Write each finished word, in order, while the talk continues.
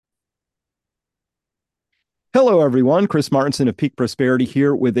Hello, everyone. Chris Martinson of Peak Prosperity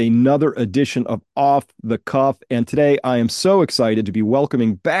here with another edition of Off the Cuff. And today I am so excited to be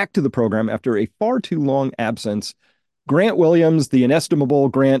welcoming back to the program after a far too long absence, Grant Williams, the inestimable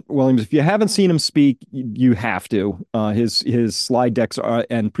Grant Williams. If you haven't seen him speak, you have to. His slide decks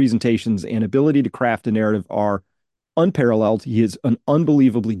and presentations and ability to craft a narrative are unparalleled. He is an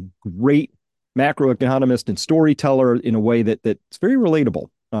unbelievably great macroeconomist and storyteller in a way that's very relatable.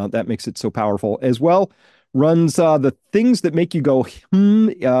 That makes it so powerful as well. Runs the things that make you go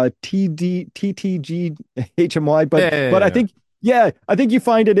TTGHMY, but Yeah, I think you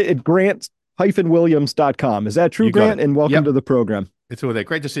find it at grant-williams.com. Is that true, you got Grant? it. And welcome to Yep, the program. it's all there.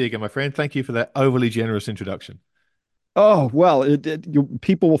 Great to see you again, my friend. Thank you for that overly generous introduction. Oh, well,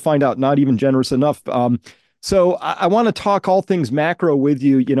 people will find out not even generous enough. So I want to talk all things macro with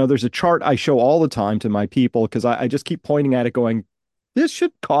you. You know, there's a chart I show all the time to my people because I just keep pointing at it going, this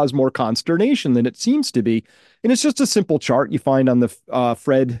should cause more consternation than it seems to be. And it's just a simple chart you find on the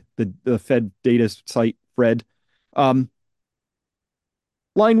the Fed data site, Fred. Um,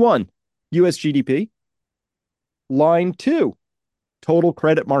 line one, US GDP. Line two, total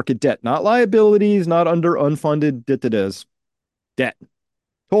credit market debt, not liabilities, not under unfunded debt.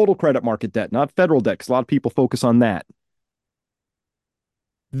 Total credit market debt, not federal debt, because a lot of people focus on that.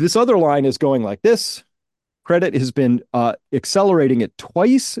 This other line is going like this. Credit has been accelerating at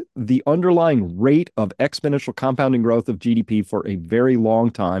twice the underlying rate of exponential compounding growth of GDP for a very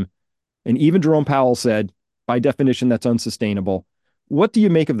long time. And even Jerome Powell said, by definition, that's unsustainable. What do you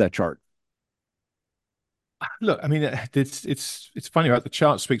make of that chart? Look, I mean, it's funny, right? The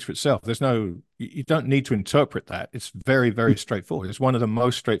chart speaks for itself. There's no, you don't need to interpret that. It's very, very straightforward. It's one of the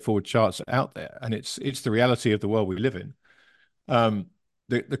most straightforward charts out there, and it's the reality of the world we live in. Um,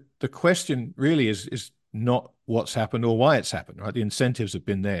 the question really is not what's happened or why it's happened, right? The incentives have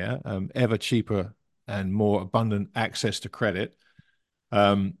been there, ever cheaper and more abundant access to credit.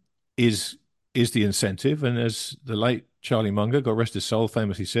 um, is is the incentive. And as the late Charlie Munger, God rest his soul,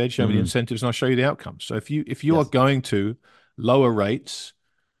 famously said, "Show me the Mm, incentives, and I'll show you the outcomes." So if you are yes. going to lower rates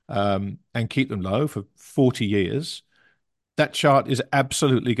and keep them low for 40 years, that chart is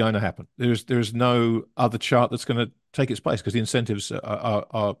absolutely going to happen. There's no other chart that's going to take its place because the incentives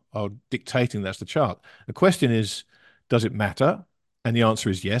are dictating that's the chart. The question is, does it matter? And the answer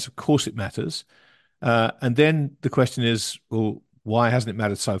is yes, of course it matters. And then the question is, well, why hasn't it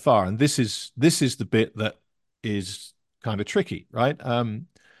mattered so far? And this is the bit that is kind of tricky, right?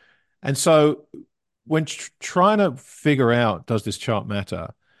 And so when trying to figure out does this chart matter,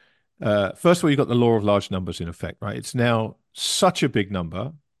 first of all, you've got the law of large numbers in effect, right? It's now such a big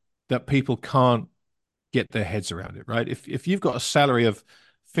number that people can't get their heads around it, right? If you've got a salary of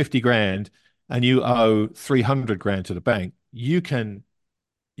 50 grand and you owe 300 grand to the bank, you can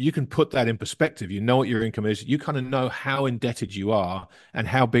put that in perspective. You know what your income is. You kind of know how indebted you are and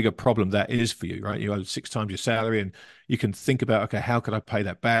how big a problem that is for you, right? You owe six times your salary, and you can think about, okay, how could I pay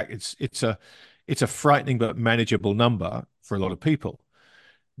that back? It's a frightening but manageable number for a lot of people.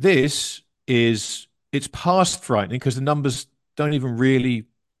 This is it's past frightening because the numbers don't even really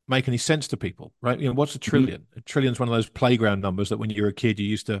make any sense to people, right? You know, what's a Mhm. trillion? A trillion's one of those playground numbers that when you were a kid you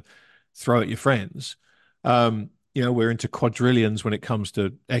used to throw at your friends. We're into quadrillions when it comes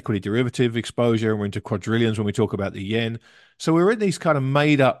to equity derivative exposure, and we're into quadrillions when we talk about the yen. So we're in these kind of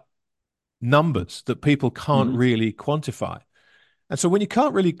made up numbers that people can't Mhm. really quantify. And so when you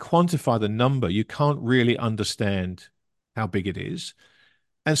can't really quantify the number, you can't really understand how big it is.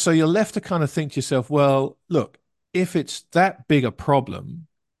 And so you're left to kind of think to yourself, well, look, if it's that big a problem,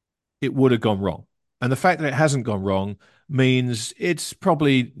 it would have gone wrong. And the fact that it hasn't gone wrong means it's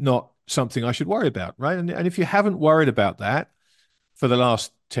probably not something I should worry about, right? And if you haven't worried about that for the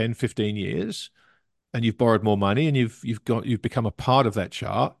last 10, 15 years, and you've borrowed more money and you've become a part of that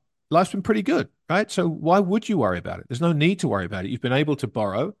chart, life's been pretty good, right? So why would you worry about it? There's no need to worry about it. You've been able to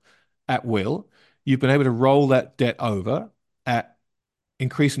borrow at will. You've been able to roll that debt over at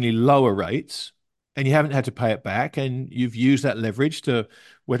increasingly lower rates, and you haven't had to pay it back, and you've used that leverage to,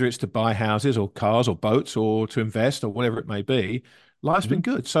 whether it's to buy houses or cars or boats or to invest or whatever it may be. Life's been Mhm.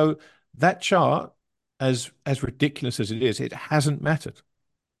 good. So that chart, as ridiculous as it is, it hasn't mattered.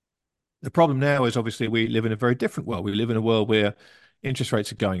 The problem now is obviously we live in a very different world. We live in a world where interest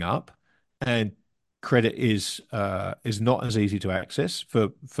rates are going up, and credit is not as easy to access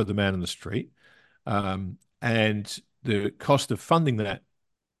for the man on the street, and the cost of funding that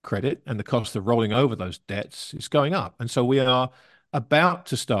credit and the cost of rolling over those debts is going up. And so we are about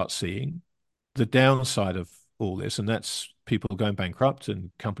to start seeing the downside of all this, and that's people going bankrupt and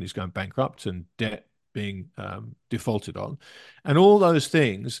companies going bankrupt and debt being defaulted on, and all those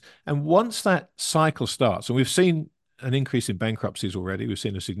things. And once that cycle starts, and we've seen an increase in bankruptcies already, we've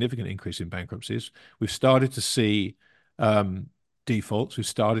seen a significant increase in bankruptcies. We've started to see um, defaults. We've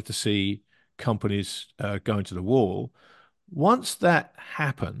started to see companies going to the wall. Once that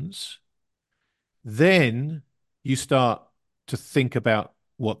happens, then you start to think about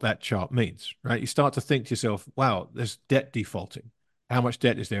what that chart means, right? You start to think to yourself, wow, there's debt defaulting. How much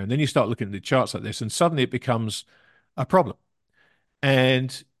debt is there? And then you start looking at the charts like this, and suddenly it becomes a problem.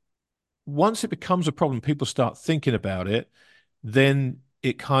 And once it becomes a problem, people start thinking about it, then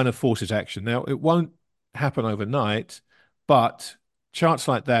it kind of forces action. Now, it won't happen overnight, but charts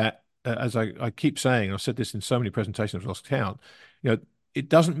like that, as I keep saying, I've said this in so many presentations, I've lost count, you know, it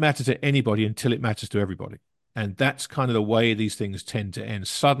doesn't matter to anybody until it matters to everybody. And that's kind of the way these things tend to end.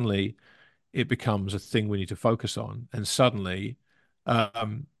 Suddenly, it becomes a thing we need to focus on. And suddenly,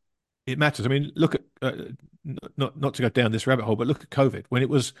 um, it matters. I mean, look at not to go down this rabbit hole, but look at COVID when it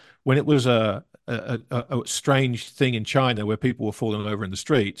was a strange thing in China where people were falling over in the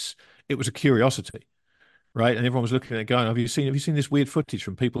streets. It was a curiosity, right? And everyone was looking at it going, have you seen this weird footage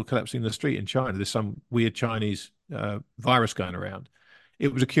from people collapsing in the street in China? There's some weird Chinese virus going around.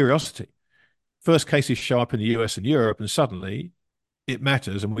 It was a curiosity. First cases show up in the US and Europe, and suddenly it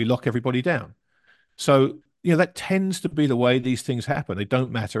matters, and we lock everybody down. So, that tends to be the way these things happen. They don't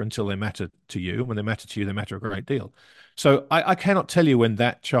matter until they matter to you. When they matter to you, they matter a great deal. So I cannot tell you when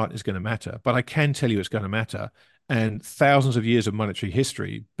that chart is going to matter, but I can tell you it's going to matter. And thousands of years of monetary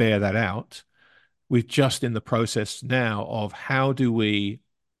history bear that out. We're just in the process now of how do we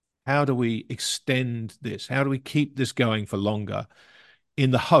extend this? How do we keep this going for longer in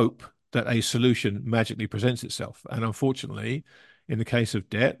the hope that a solution magically presents itself? And unfortunately, in the case of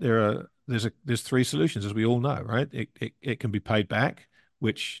debt, there's three solutions, as we all know, right? It can be paid back,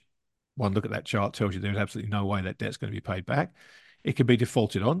 which one look at that chart tells you there's absolutely no way that debt's going to be paid back. It can be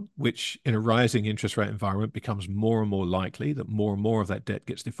defaulted on, which in a rising interest rate environment becomes more and more likely that more and more of that debt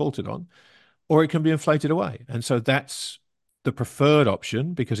gets defaulted on, or it can be inflated away. And so that's the preferred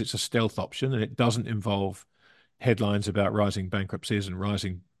option because it's a stealth option and it doesn't involve headlines about rising bankruptcies and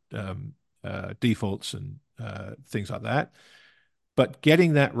rising defaults and things like that. But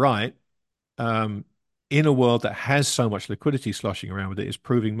getting that right um, in a world that has so much liquidity sloshing around with it is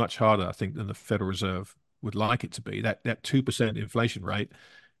proving much harder, I think, than the Federal Reserve would like it to be. That 2% inflation rate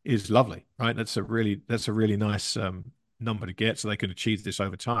is lovely, right? That's a really nice number to get, so they can achieve this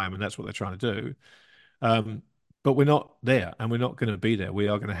over time, and that's what they're trying to do. Um, but we're not there, and we're not going to be there. We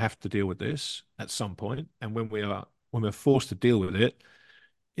are going to have to deal with this at some point, and when we're forced to deal with it,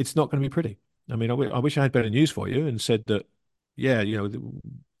 it's not going to be pretty. I mean, I wish I had better news for you and said that, yeah,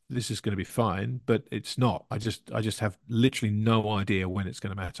 this is going to be fine, but it's not. I just have literally no idea when it's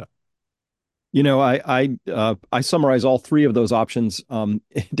going to matter. I summarize all three of those options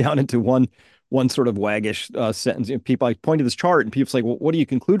down into one sort of waggish sentence. People, I point to this chart and people say, "Well, what do you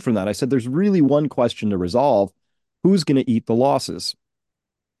conclude from that?" I said, "There's really one question to resolve: who's going to eat the losses?"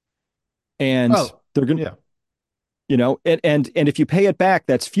 And Well, they're going yeah. and if you pay it back,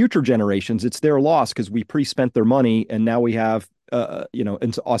 that's future generations. It's their loss because we pre-spent their money, and now we have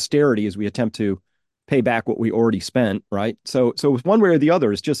into austerity as we attempt to pay back what we already spent, right? So one way or the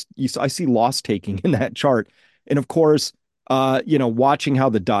other is just I see loss taking in that chart, and of course, watching how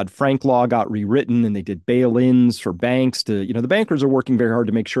the Dodd-Frank law got rewritten and they did bail-ins for banks to, the bankers are working very hard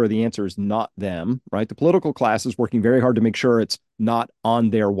to make sure the answer is not them, right? The political class is working very hard to make sure it's not on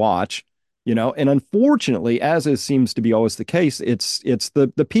their watch. And unfortunately, as it seems to be always the case, it's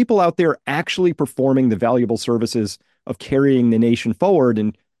the people out there actually performing the valuable services of carrying the nation forward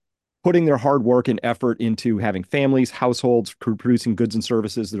and putting their hard work and effort into having families, households, producing goods and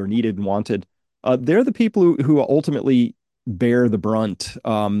services that are needed and wanted. They're the people who ultimately bear the brunt.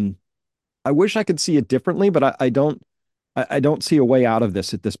 I wish I could see it differently, but I don't. I don't see a way out of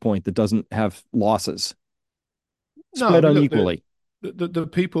this at this point that doesn't have losses No, I spread mean, look, unequally. the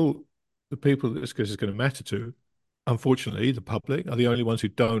people that this case is going to matter to, unfortunately, the public are the only ones who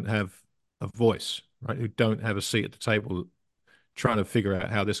don't have a voice, right? Who don't have a seat at the table trying to figure out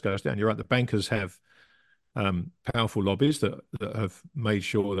how this goes down. You're right. The bankers have powerful lobbies that have made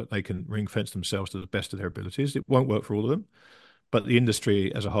sure that they can ring fence themselves to the best of their abilities. It won't work for all of them, but the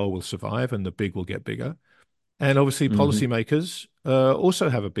industry as a whole will survive and the big will get bigger. And obviously, Mhm. policymakers also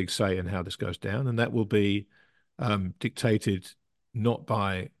have a big say in how this goes down, and that will be dictated not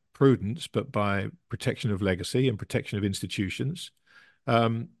by prudence, but by protection of legacy and protection of institutions.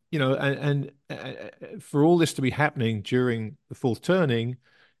 And for all this to be happening during the fourth turning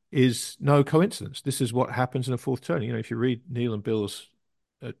is no coincidence. This is what happens in a fourth turning. If you read Neil and Bill's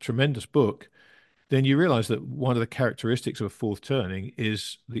tremendous book, then you realize that one of the characteristics of a fourth turning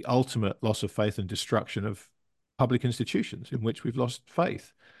is the ultimate loss of faith and destruction of public institutions in which we've lost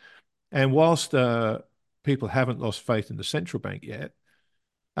faith. And whilst people haven't lost faith in the central bank yet,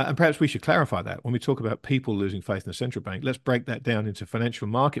 and perhaps we should clarify that when we talk about people losing faith in the central bank, let's break that down into financial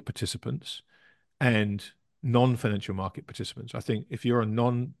market participants and non-financial market participants. I think if you're a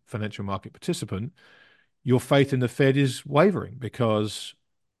non-financial market participant, your faith in the Fed is wavering because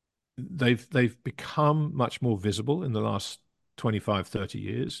they've become much more visible in the last 25, 30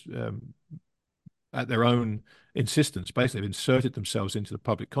 years at their own insistence. Basically, they've inserted themselves into the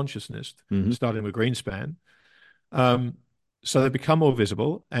public consciousness, Hmm. starting with Greenspan. Um, so they've become more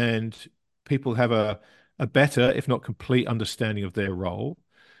visible, and people have a better, if not complete, understanding of their role.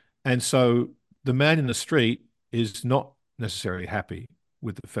 And so the man in the street is not necessarily happy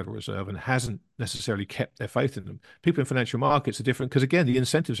with the Federal Reserve and hasn't necessarily kept their faith in them. People in financial markets are different because, again, the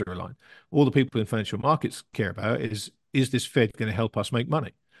incentives are aligned. All the people in financial markets care about is this Fed going to help us make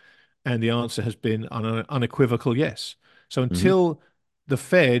money? And the answer has been an unequivocal yes. So Hmm. until the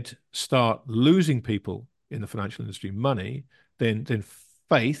Fed start losing people in the financial industry money, then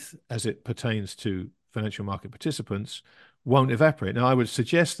faith, as it pertains to financial market participants, won't evaporate. Now, I would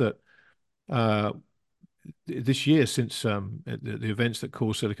suggest that uh, this year, since the events that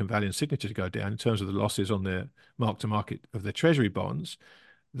caused Silicon Valley and Signature to go down in terms of the losses on their mark to market of their treasury bonds,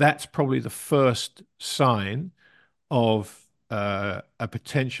 that's probably the first sign of a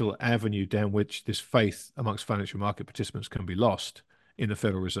potential avenue down which this faith amongst financial market participants can be lost in the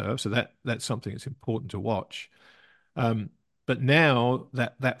Federal Reserve. So that's something that's important to watch. Um, but now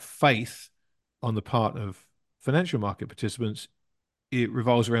that faith on the part of financial market participants, it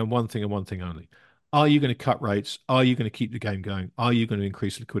revolves around one thing and one thing only. Are you going to cut rates? Are you going to keep the game going? Are you going to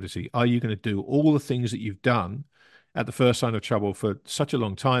increase liquidity? Are you going to do all the things that you've done at the first sign of trouble for such a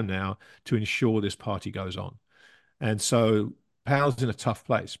long time now to ensure this party goes on? And so Powell's in a tough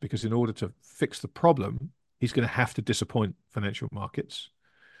place because in order to fix the problem, he's going to have to disappoint financial markets.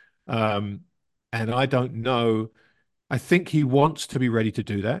 Um, and I don't know. I think he wants to be ready to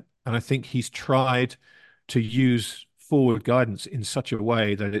do that. And I think he's tried to use forward guidance in such a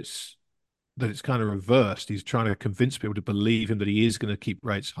way that it's kind of reversed. He's trying to convince people to believe him that he is going to keep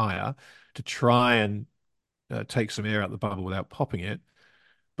rates higher to try and take some air out the bubble without popping it.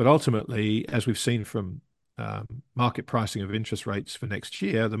 But ultimately, as we've seen from market pricing of interest rates for next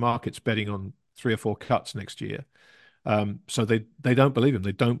year, the market's betting on 3 or 4 cuts next year. So they don't believe him.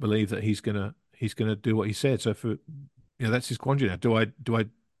 They don't believe that he's gonna do what he said. So that's his quandary now. Do I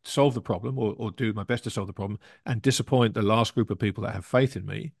solve the problem or do my best to solve the problem and disappoint the last group of people that have faith in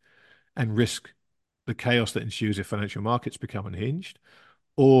me and risk the chaos that ensues if financial markets become unhinged?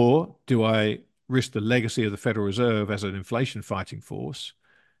 Or do I risk the legacy of the Federal Reserve as an inflation fighting force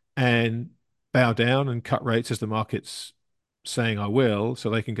and bow down and cut rates as the market's saying I will, so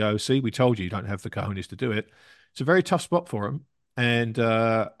they can go, see, we told you you don't have the cojones to do it. It's a very tough spot for him. And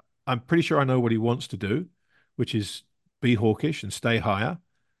I'm pretty sure I know what he wants to do, which is be hawkish and stay higher.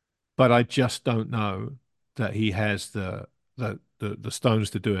 But I just don't know that he has the stones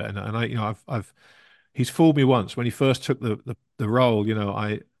to do it. And I, I've he's fooled me once when he first took the role.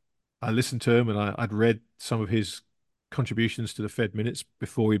 I listened to him and I'd read some of his contributions to the Fed minutes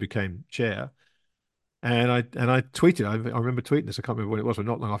before he became chair. And I tweeted, I remember tweeting this, I can't remember when it was, but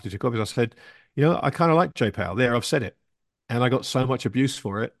not long after he took office, I said, I kind of like Jay Powell. There, I've said it. And I got so much abuse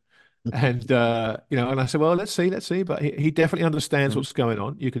for it. And and I said, well, let's see. But he definitely understands Hmm. what's going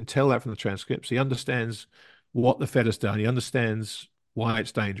on. You can tell that from the transcripts. He understands what the Fed has done. He understands why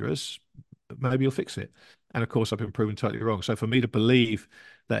it's dangerous. Maybe he'll fix it. And of course, I've been proven totally wrong. So for me to believe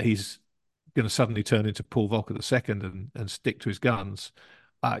that he's going to suddenly turn into Paul Volcker II and stick to his guns,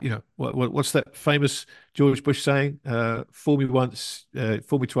 what's that famous George Bush saying? Fool me once,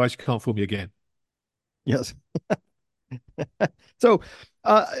 fool me twice, you can't fool me again. Yes. So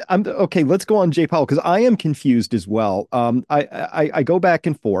I'm okay. Let's go on Jay Powell because I am confused as well. I go back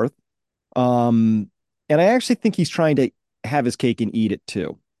and forth. Um, and I actually think he's trying to have his cake and eat it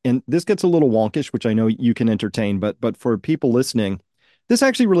too. And this gets a little wonkish, which I know you can entertain, but for people listening, this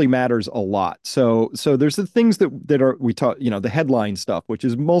actually really matters a lot. So there's the things that are we talk, the headline stuff, which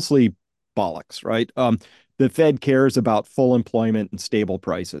is mostly bollocks, right? The Fed cares about full employment and stable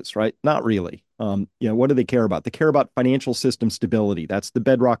prices, right? Not really. What do they care about? They care about financial system stability. That's the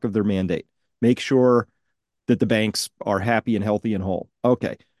bedrock of their mandate. Make sure that the banks are happy and healthy and whole.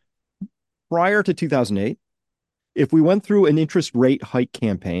 Okay. Prior to 2008, if we went through an interest rate hike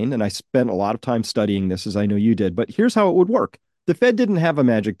campaign, and I spent a lot of time studying this, as I know you did, but here's how it would work. The Fed didn't have a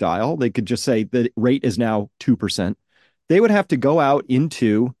magic dial. They could just say the rate is now 2%. they would have to go out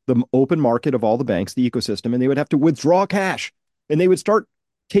into the open market of all the banks, the ecosystem, and they would have to withdraw cash. And they would start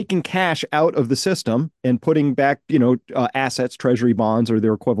taking cash out of the system and putting back, assets, treasury bonds or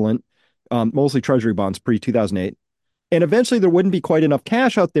their equivalent, mostly treasury bonds pre 2008. And eventually there wouldn't be quite enough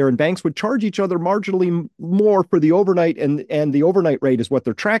cash out there, and banks would charge each other marginally more for the overnight, and the overnight rate is what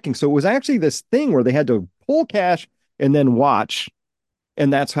they're tracking. So it was actually this thing where they had to pull cash and then watch,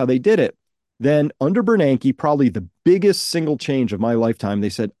 and that's how they did it. Then under Bernanke, probably the biggest single change of my lifetime, they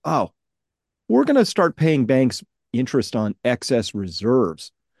said, "Oh, we're going to start paying banks interest on excess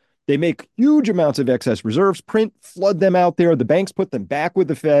reserves." They make huge amounts of excess reserves, flood them out there. The banks put them back with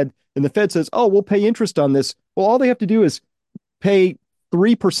the Fed, and the Fed says, "Oh, we'll pay interest on this." Well, all they have to do is pay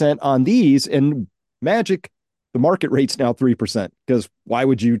 3% on these, and magic, the market rate's now 3%, because why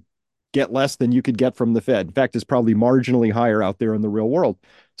would you get less than you could get from the Fed? In fact, it's probably marginally higher out there in the real world.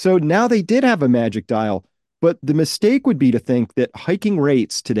 So now they did have a magic dial, but the mistake would be to think that hiking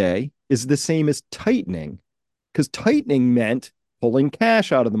rates today is the same as tightening, because tightening meant pulling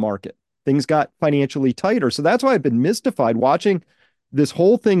cash out of the market. Things got financially tighter. So that's why I've been mystified watching this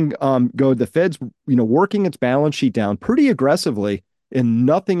whole thing go. The Fed's, working its balance sheet down pretty aggressively, and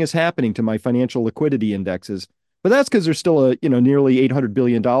nothing is happening to my financial liquidity indexes. But that's because there's still nearly $800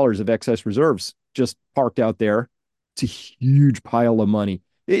 billion of excess reserves just parked out there. It's a huge pile of money.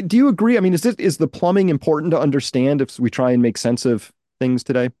 Do you agree? I mean, is the plumbing important to understand if we try and make sense of things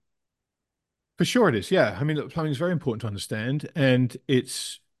today? For sure it is. Yeah. I mean, look, plumbing is very important to understand, and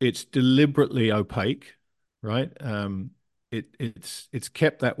it's deliberately opaque, right? It's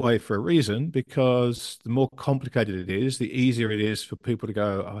kept that way for a reason, because the more complicated it is, the easier it is for people to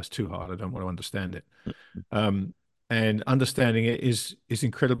go, "Oh, it's too hard. I don't want to understand it." Um, and understanding it is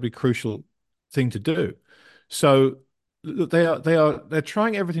incredibly crucial thing to do. So look, they're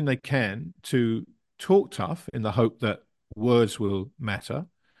trying everything they can to talk tough in the hope that words will matter.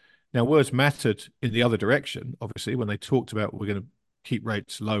 Now, words mattered in the other direction, obviously, when they talked about we're going to keep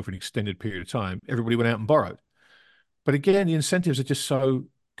rates low for an extended period of time. Everybody went out and borrowed. But again, the incentives are just so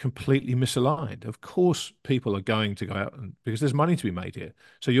completely misaligned. Of course, people are going to go out because there's money to be made here.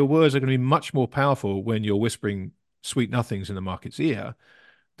 So your words are going to be much more powerful when you're whispering sweet nothings in the market's ear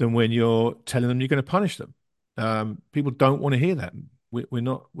than when you're telling them you're going to punish them. People don't want to hear that. We're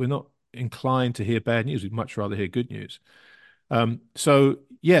not inclined to hear bad news. We'd much rather hear good news. So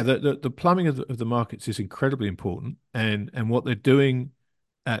yeah, the plumbing of the markets is incredibly important, and what they're doing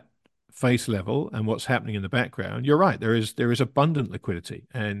at face level and what's happening in the background. You're right. There is abundant liquidity,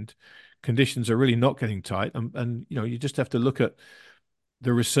 and conditions are really not getting tight. And you just have to look at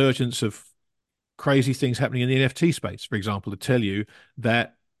the resurgence of crazy things happening in the NFT space, for example, to tell you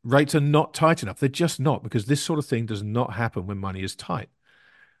that rates are not tight enough. They're just not, because this sort of thing does not happen when money is tight.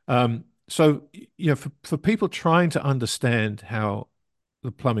 So, for people trying to understand how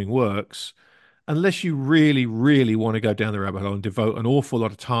the plumbing works, unless you really, really want to go down the rabbit hole and devote an awful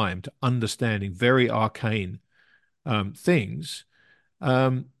lot of time to understanding very arcane things,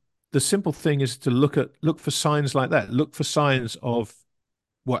 the simple thing is to look for signs like that. Look for signs of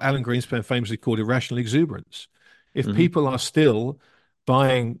what Alan Greenspan famously called irrational exuberance. If Mm-hmm. people are still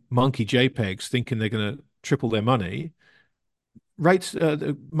buying monkey JPEGs thinking they're going to triple their money, rates,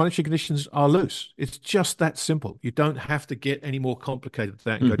 the monetary conditions are loose. It's just that simple. You don't have to get any more complicated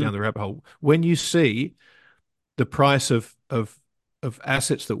than that and go Mm-hmm. down the rabbit hole. When you see the price of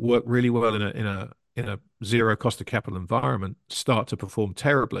assets that work really well in a zero cost of capital environment start to perform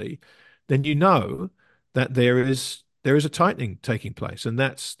terribly, then you know that there is a tightening taking place, and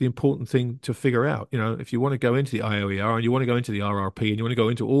that's the important thing to figure out. If you want to go into the IOER and you want to go into the RRP and you want to go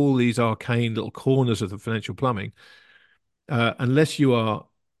into all these arcane little corners of the financial plumbing, unless you are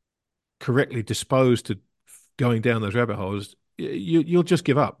correctly disposed to going down those rabbit holes, you'll just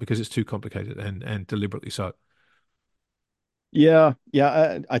give up because it's too complicated, and deliberately so. Yeah,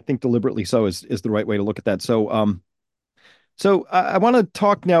 yeah, I think deliberately so is the right way to look at that. So I want to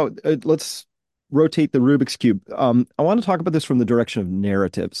talk now. Let's rotate the Rubik's Cube. I want to talk about this from the direction of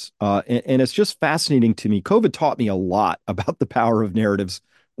narratives. And it's just fascinating to me. COVID taught me a lot about the power of narratives,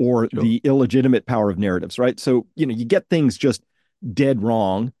 or Sure. the illegitimate power of narratives, right? So, you get things just dead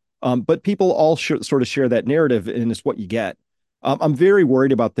wrong, but people all sort of share that narrative, and it's what you get. I'm very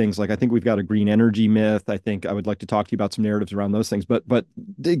worried about things like, I think we've got a green energy myth. I think I would like to talk to you about some narratives around those things. But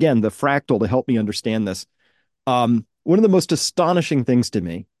again, the fractal to help me understand this. One of the most astonishing things to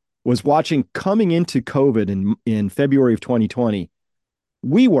me was watching coming into COVID in February of 2020,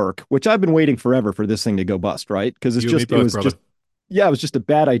 WeWork, which I've been waiting forever for this thing to go bust, right? Because You and me it both, was brother. just, yeah, it was just a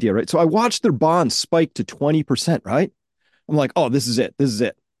bad idea, right? So I watched their bonds spike to 20%, right? I'm like, oh, this is it. This is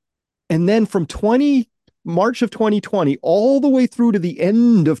it. And then from 20 March of 2020, all the way through to the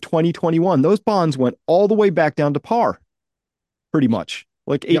end of 2021, those bonds went all the way back down to par, pretty much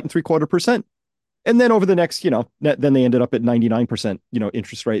like eight Yep. and three quarter percent. And then over the next, then they ended up at 99%,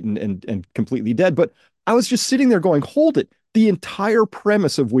 interest rate and completely dead. But I was just sitting there going, hold it. The entire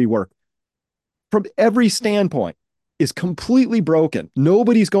premise of WeWork from every standpoint is completely broken.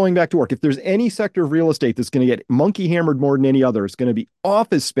 Nobody's going back to work. If there's any sector of real estate that's going to get monkey hammered more than any other, it's going to be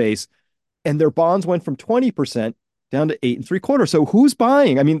office space. And their bonds went from 20% down to eight and three quarter. So who's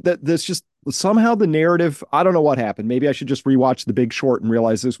buying? I mean, that's just somehow the narrative. I don't know what happened. Maybe I should just rewatch The Big Short and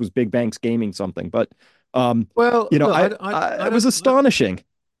realize this was big banks gaming something. But Well, look, I it was don't, astonishing.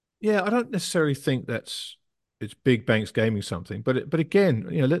 yeah, I don't necessarily think it's big banks gaming something, but again,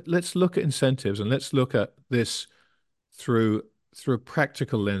 let's look at incentives and let's look at this through through a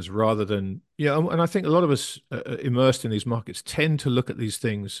practical lens rather than and I think a lot of us immersed in these markets tend to look at these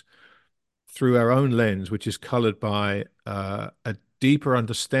things through our own lens, which is colored by a deeper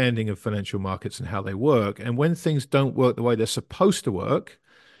understanding of financial markets and how they work. And when things don't work the way they're supposed to work,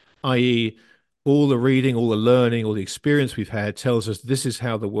 i.e., all the reading, all the learning, all the experience we've had tells us this is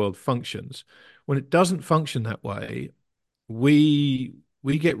how the world functions. When it doesn't function that way, we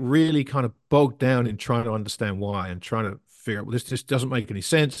get really kind of bogged down in trying to understand why and trying to figure out, well, this just doesn't make any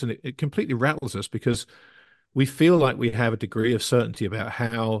sense. And it completely rattles us because we feel like we have a degree of certainty about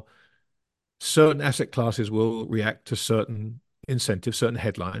how certain asset classes will react to certain incentives, certain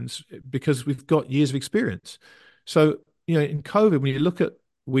headlines, because we've got years of experience. So, in COVID, when you look at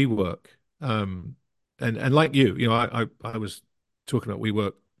WeWork, and like I was talking about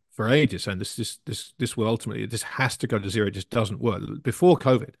WeWork for ages, and this will ultimately this has to go to zero. It just doesn't work. Before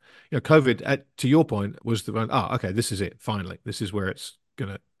COVID, COVID to your point was the okay, this is it. Finally, this is where it's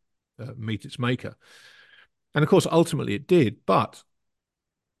going to meet its maker. And of course, ultimately it did, but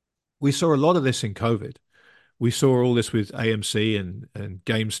we saw a lot of this in COVID. We saw all this with AMC and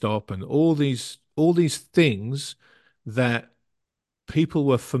GameStop and all these things that people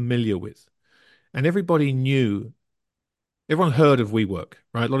were familiar with, and everybody knew. Everyone heard of WeWork,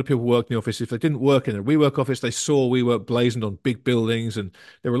 right? A lot of people worked in the office. If they didn't work in a WeWork office, they saw WeWork blazoned on big buildings, and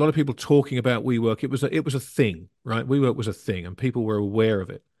there were a lot of people talking about WeWork. It was a thing, right? WeWork was a thing, and people were aware of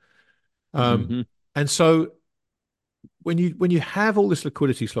it. Um, Mm-hmm. and so when you have all this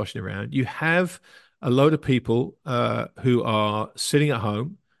liquidity sloshing around, you have a load of people who are sitting at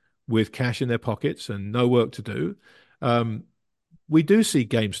home with cash in their pockets and no work to do. Um, we do see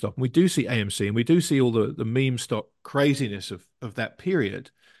GameStop, and we do see AMC, and we do see all the meme stock craziness of that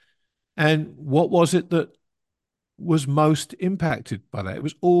period. And what was it that was most impacted by that? It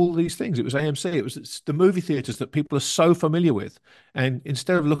was all these things. It was AMC. It's the movie theaters that people are so familiar with. And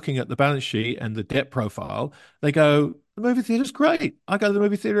instead of looking at the balance sheet and the debt profile, they go, the movie theater's great. I go to the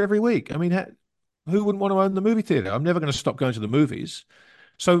movie theater every week. I mean, who wouldn't want to own the movie theater? I'm never going to stop going to the movies.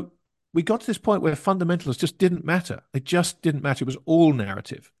 So we got to this point where fundamentals just didn't matter. They just didn't matter. It was all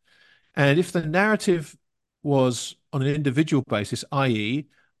narrative. And if the narrative was on an individual basis, i.e.,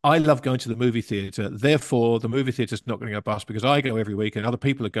 I love going to the movie theater, therefore the movie theater is not going to go bust because I go every week and other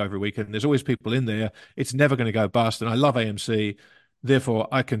people that go every week and there's always people in there. It's never going to go bust. And I love AMC, therefore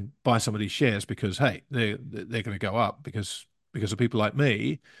I can buy some of these shares because hey, they're going to go up because of people like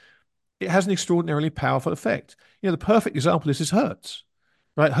me. It has an extraordinarily powerful effect. The perfect example is Hertz,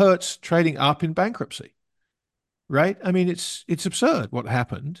 right? Hertz trading up in bankruptcy, right? I mean, it's absurd what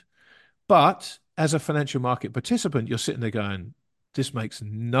happened. But as a financial market participant, you're sitting there going, this makes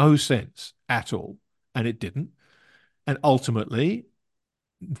no sense at all. And it didn't. And ultimately,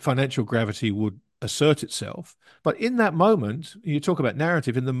 financial gravity would assert itself. But in that moment, you talk about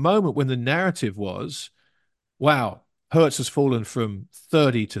narrative, in the moment when the narrative was, wow, Hertz has fallen from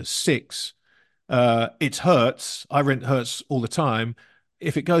 30 to 6. It's Hertz. I rent Hertz all the time.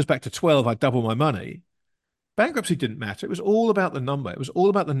 If it goes back to 12, I double my money. Bankruptcy didn't matter. It was all about the number. It was all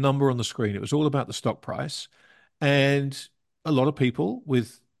about the number on the screen. It was all about the stock price. And a lot of people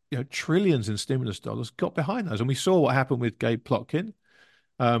with trillions in stimulus dollars got behind those. And we saw what happened with Gabe Plotkin.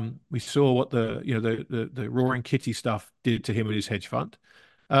 We saw what the Roaring Kitty stuff did to him and his hedge fund.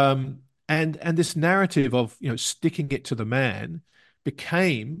 And this narrative of sticking it to the man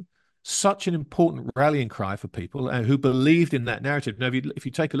became such an important rallying cry for people who believed in that narrative. Now, if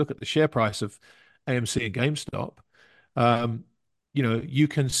you take a look at the share price of AMC and GameStop, um, you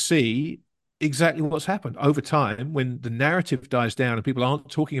can see exactly what's happened over time when the narrative dies down and people aren't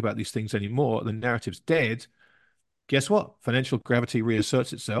talking about these things anymore. The narrative's dead. Guess what? Financial gravity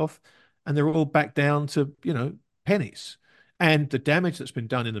reasserts itself, and they're all back down to pennies. And the damage that's been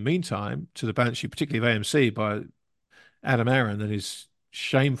done in the meantime to the balance sheet, particularly of AMC, by Adam Aaron and his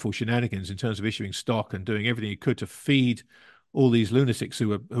shameful shenanigans in terms of issuing stock and doing everything he could to feed all these lunatics who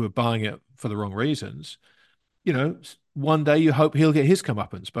were buying it for the wrong reasons. One day you hope he'll get his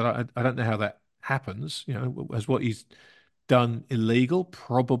comeuppance, but I don't know how that happens. As what he's done illegal?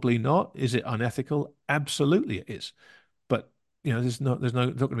 Probably not. Is it unethical? Absolutely it is. But there's not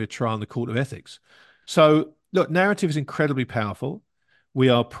going to be a trial in the court of ethics. So look, narrative is incredibly powerful. We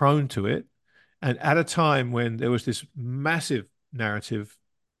are prone to it. And at a time when there was this massive narrative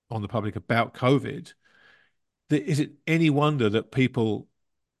on the public about COVID, is it any wonder that people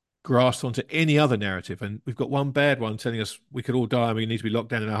grasped onto any other narrative? And we've got one bad one telling us we could all die and we need to be locked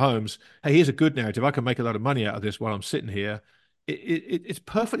down in our homes. Hey, here's a good narrative. I can make a lot of money out of this while I'm sitting here. It's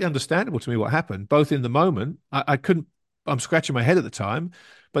perfectly understandable to me what happened, both in the moment. I couldn't, I'm scratching my head at the time,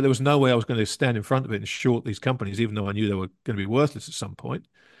 but there was no way I was going to stand in front of it and short these companies, even though I knew they were going to be worthless at some point.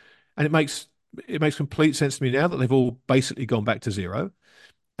 And it makes complete sense to me now that they've all basically gone back to zero.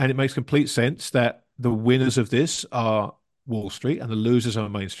 And it makes complete sense that the winners of this are Wall Street and the losers are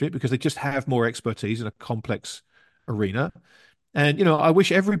Main Street because they just have more expertise in a complex arena. And I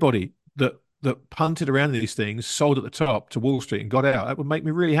wish everybody that punted around these things sold at the top to Wall Street and got out. That would make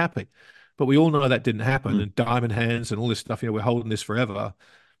me really happy. But we all know that didn't happen. Mm. And diamond hands and all this stuff, we're holding this forever.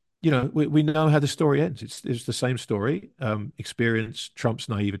 We know how the story ends. It's the same story. Experience trumps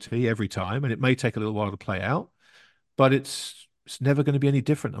naivety every time, and it may take a little while to play out, but it's never going to be any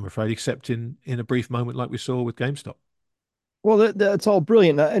different, I'm afraid, except in a brief moment like we saw with GameStop. Well, that's all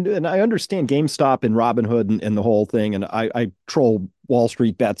brilliant, and I understand GameStop and Robinhood and the whole thing, and I troll Wall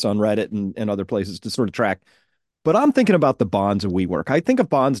Street bets on Reddit and other places to sort of track. But I'm thinking about the bonds of WeWork. I think of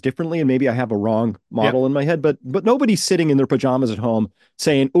bonds differently, and maybe I have a wrong Yeah, model in my head. But nobody's sitting in their pajamas at home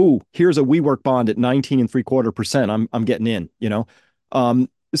saying, "Ooh, here's a WeWork bond at 19.75%. I'm getting in."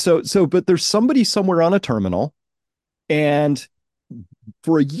 But there's somebody somewhere on a terminal, and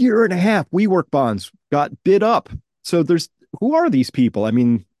for a year and a half, WeWork bonds got bid up. So who are these people? I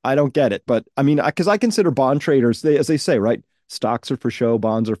mean, I don't get it, but I mean, because I consider bond traders, as they say, right? Stocks are for show,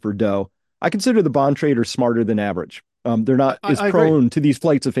 bonds are for dough. I consider the bond traders smarter than average. They're not as I agree. prone to these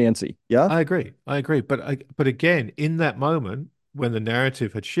flights of fancy. Yeah. I agree. I agree. But again, in that moment when the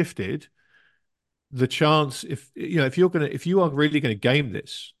narrative had shifted, the chance if you are really going to game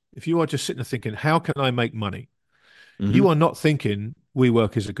this, if you are just sitting there thinking, how can I make money? Hmm. You are not thinking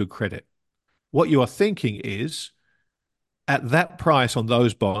WeWork is a good credit. What you are thinking is at that price on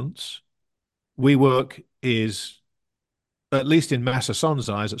those bonds, WeWork is, at least in Massa Son's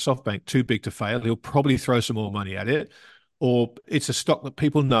eyes at SoftBank, too big to fail. He'll probably throw some more money at it, or it's a stock that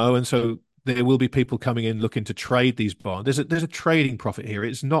people know, and so there will be people coming in looking to trade these bonds. There's a trading profit here.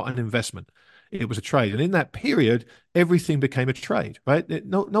 It's not an investment. It was a trade, and in that period, everything became a trade. Right?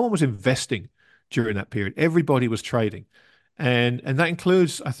 No one was investing during that period. Everybody was trading. And that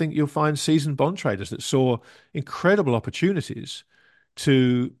includes, I think you'll find seasoned bond traders that saw incredible opportunities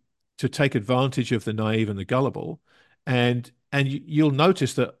to to take advantage of the naive and the gullible. And you'll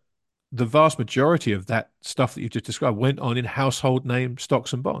notice that the vast majority of that stuff that you just described went on in household name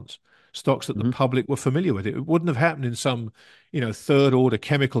stocks and bonds, stocks that the Hmm. public were familiar with. It wouldn't have happened in some, third order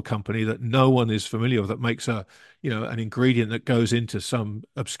chemical company that no one is familiar with that makes an ingredient that goes into some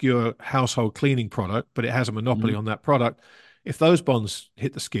obscure household cleaning product, but it has a monopoly Hmm. on that product. If those bonds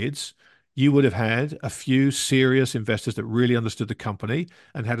hit the skids, you would have had a few serious investors that really understood the company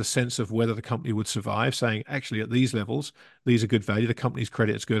and had a sense of whether the company would survive, saying, actually, at these levels, these are good value. The company's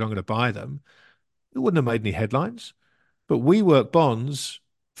credit is good. I'm going to buy them. It wouldn't have made any headlines. But WeWork bonds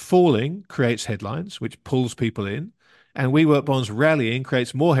falling creates headlines, which pulls people in. And WeWork bonds rallying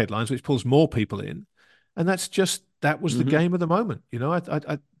creates more headlines, which pulls more people in. And that was the Hmm. game of the moment.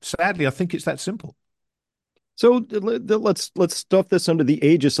 Sadly, I think it's that simple. So let's stuff this under the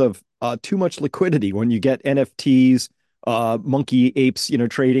aegis of too much liquidity when you get NFTs, monkey apes,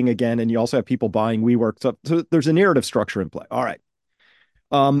 trading again, and you also have people buying WeWork. So there's a narrative structure in play. All right.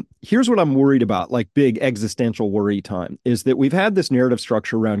 Here's what I'm worried about, like big existential worry time, is that we've had this narrative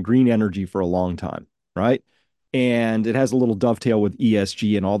structure around green energy for a long time, right? And it has a little dovetail with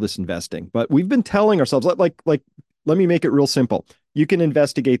ESG and all this investing. But we've been telling ourselves, let me make it real simple. You can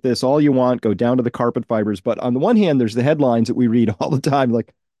investigate this all you want, go down to the carpet fibers. But on the one hand, there's the headlines that we read all the time,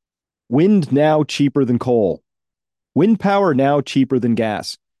 like wind now cheaper than coal, wind power now cheaper than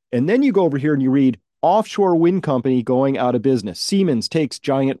gas. And then you go over here and you read offshore wind company going out of business. Siemens takes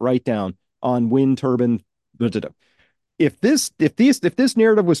giant write down on wind turbine. If this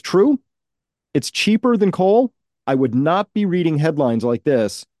narrative was true, it's cheaper than coal. I would not be reading headlines like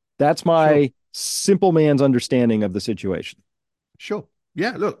this. That's Sure. my simple man's understanding of the situation. Sure.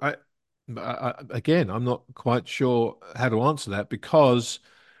 Yeah. Look, Again, I'm not quite sure how to answer that because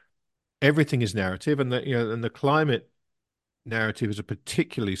everything is narrative, and the climate narrative is a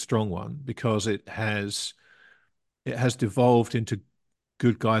particularly strong one because it has devolved into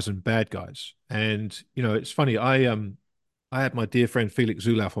good guys and bad guys. And it's funny. I had my dear friend Felix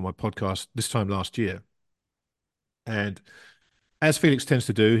Zulauf on my podcast this time last year, and as Felix tends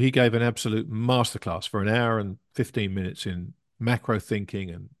to do, he gave an absolute masterclass for an hour and 15 minutes in macro thinking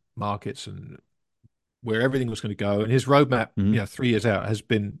and markets and where everything was going to go. And his roadmap, Mhm. 3 years out, has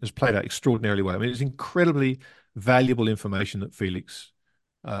played out extraordinarily well. I mean, it's incredibly valuable information that Felix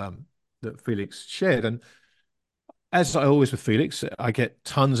shared. And as I always with Felix, I get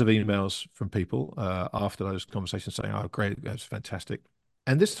tons of emails from people after those conversations saying, "Oh, great, that's fantastic."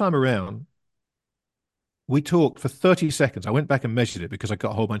 And this time around, we talked for 30 seconds. I went back and measured it because I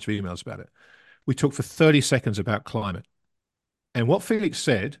got a whole bunch of emails about it. We talked for 30 seconds about climate. And what Felix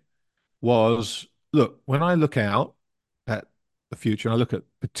said was, look, when I look out at the future and I look at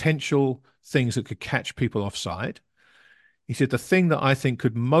potential things that could catch people offside, he said the thing that I think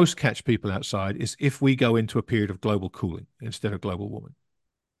could most catch people outside is if we go into a period of global cooling instead of global warming.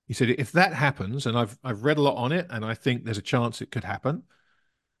 He said if that happens, and I've read a lot on it, and I think there's a chance it could happen,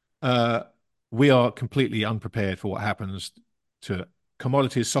 uh, we are completely unprepared for what happens to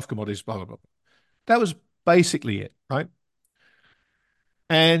commodities, soft commodities, blah blah blah. That was basically it, right?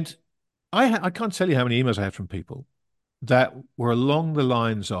 And I can't tell you how many emails I had from people that were along the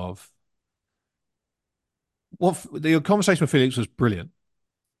lines of what the conversation with Felix was brilliant,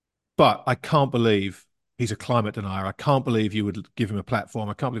 but I can't believe he's a climate denier. I can't believe you would give him a platform.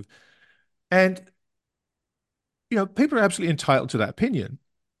 I can't believe, and people are absolutely entitled to that opinion.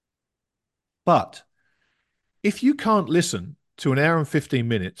 But if you can't listen to an hour and 15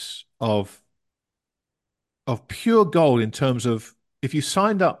 minutes of pure gold in terms of if you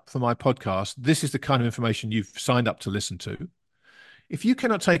signed up for my podcast, this is the kind of information you've signed up to listen to. If you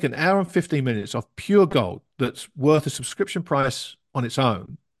cannot take an hour and 15 minutes of pure gold that's worth a subscription price on its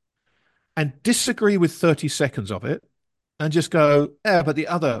own and disagree with 30 seconds of it and just go, yeah, but the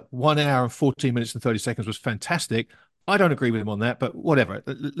other 1 hour and 14 minutes and 30 seconds was fantastic. I don't agree with him on that, but whatever.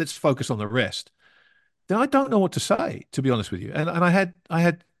 Let's focus on the rest. Then I don't know what to say, to be honest with you. And I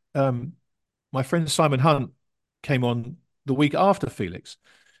had my friend Simon Hunt came on the week after Felix.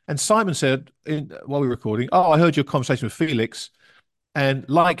 And Simon said, while we were recording, "Oh, I heard your conversation with Felix. And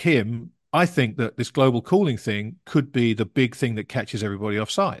like him, I think that this global cooling thing could be the big thing that catches everybody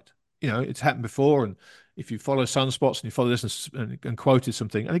offside. It's happened before. And if you follow sunspots and you follow this and quoted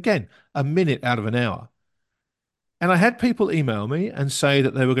something, and again, a minute out of an hour. And I had people email me and say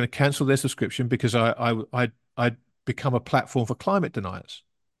that they were going to cancel their subscription because I'd become a platform for climate deniers.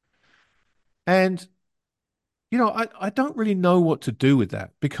 And I don't really know what to do with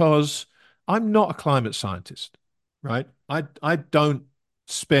that because I'm not a climate scientist, right? I don't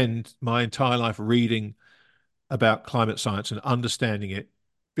spend my entire life reading about climate science and understanding it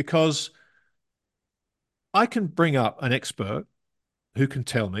because I can bring up an expert who can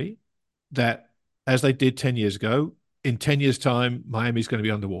tell me that as they did 10 years ago, in 10 years' time, Miami's going to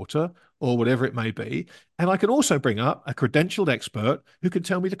be underwater or whatever it may be. And I can also bring up a credentialed expert who can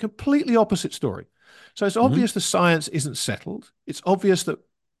tell me the completely opposite story. So it's Mhm. obvious the science isn't settled. It's obvious that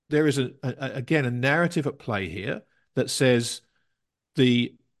there is, again, a narrative at play here that says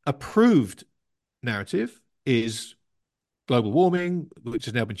the approved narrative is global warming, which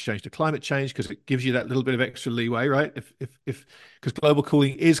has now been changed to climate change because it gives you that little bit of extra leeway, right? If because global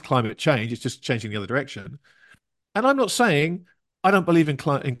cooling is climate change, it's just changing the other direction. And I'm not saying I don't believe in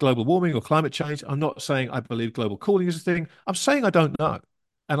global warming or climate change. I'm not saying I believe global cooling is a thing. I'm saying I don't know.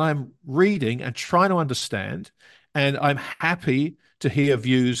 And I'm reading and trying to understand. And I'm happy to hear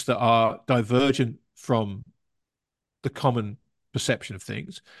views that are divergent from the common perception of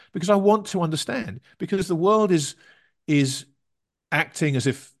things because I want to understand because the world is acting as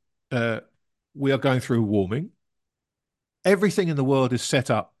if we are going through warming. Everything in the world is set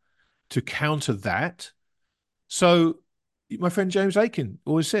up to counter that. So my friend James Aiken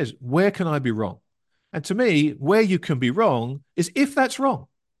always says, where can I be wrong? And to me, where you can be wrong is if that's wrong.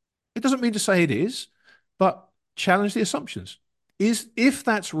 It doesn't mean to say it is, but challenge the assumptions. Is if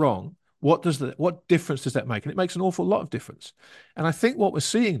that's wrong, what difference does that make? And it makes an awful lot of difference. And I think what we're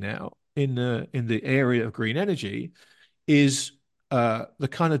seeing now in the area of green energy is the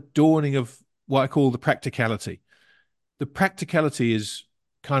kind of dawning of what I call the practicality. The practicality is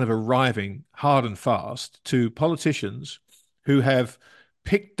kind of arriving hard and fast to politicians who have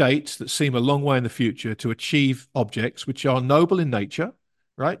picked dates that seem a long way in the future to achieve objects which are noble in nature,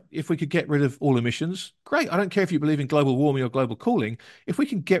 right? If we could get rid of all emissions, great. I don't care if you believe in global warming or global cooling. If we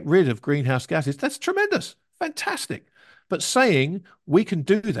can get rid of greenhouse gases, that's tremendous, fantastic. But saying we can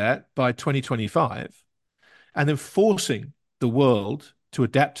do that by 2025 and then forcing the world to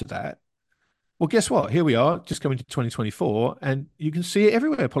adapt to that, well, guess what? Here we are, just coming to 2024, and you can see it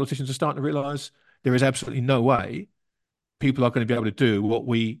everywhere. Politicians are starting to realize there is absolutely no way people are going to be able to do what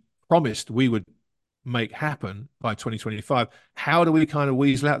we promised we would make happen by 2025. How do we kind of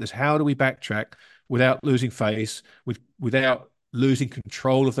weasel out this? How do we backtrack without losing face, without losing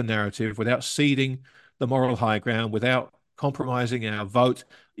control of the narrative, without ceding the moral high ground, without compromising our vote?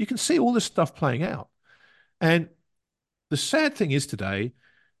 You can see all this stuff playing out. And the sad thing is today,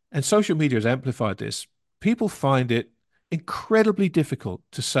 and social media has amplified this, people find it incredibly difficult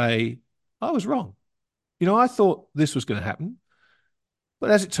to say, I was wrong. I thought this was going to happen.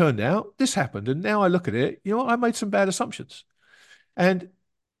 But as it turned out, this happened. And now I look at it, I made some bad assumptions. And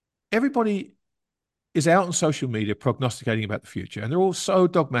everybody is out on social media prognosticating about the future. And they're all so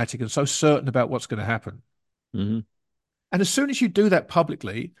dogmatic and so certain about what's going to happen. Mm-hmm. And as soon as you do that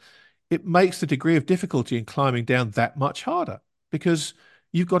publicly, it makes the degree of difficulty in climbing down that much harder because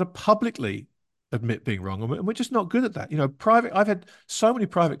you've got to publicly admit being wrong. And we're just not good at that. I've had so many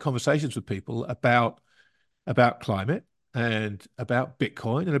private conversations with people about climate and about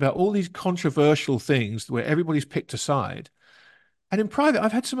Bitcoin and about all these controversial things where everybody's picked a side. And in private,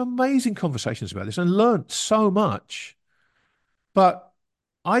 I've had some amazing conversations about this and learned so much. But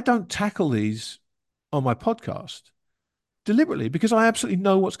I don't tackle these on my podcast deliberately because I absolutely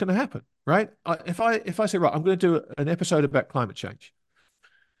know what's going to happen, right? If I say, right, I'm going to do an episode about climate change,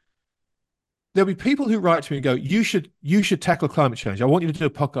 there'll be people who write to me and go, you should tackle climate change. I want you to do a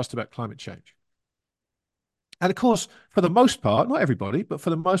podcast about climate change. And of course, for the most part, not everybody, but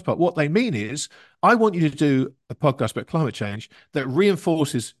for the most part, what they mean is, I want you to do a podcast about climate change that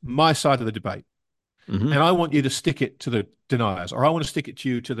reinforces my side of the debate. Mm-hmm. And I want you to stick it to the deniers, or I want to stick it to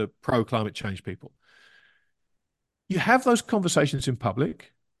you to the pro climate change people. You have those conversations in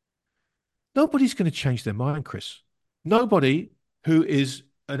public. Nobody's going to change their mind, Chris. Nobody who is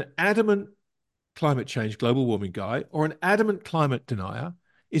an adamant climate change, global warming guy, or an adamant climate denier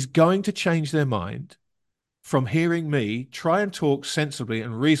is going to change their mind from hearing me try and talk sensibly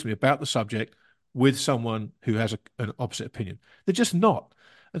and reasonably about the subject with someone who has an opposite opinion. They're just not.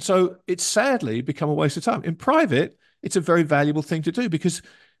 And so it's sadly become a waste of time. In private, it's a very valuable thing to do because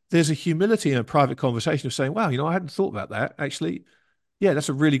there's a humility in a private conversation of saying, wow, I hadn't thought about that. Actually, yeah, that's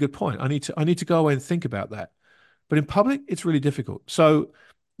a really good point. I need to go away and think about that. But in public, it's really difficult. So,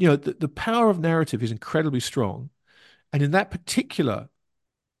 the power of narrative is incredibly strong. And in that particular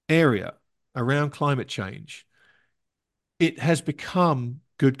area around climate change, it has become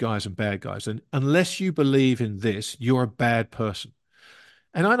good guys and bad guys. And unless you believe in this, you're a bad person.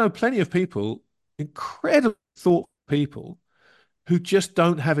 And I know plenty of people, incredible thoughtful people, who just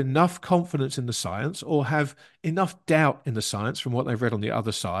don't have enough confidence in the science or have enough doubt in the science from what they've read on the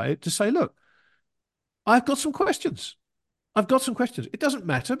other side to say, look, I've got some questions. I've got some questions. It doesn't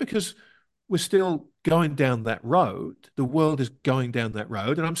matter because we're still going down that road. The world is going down that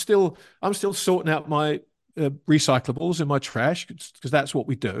road, and I'm still sorting out my recyclables in my trash because that's what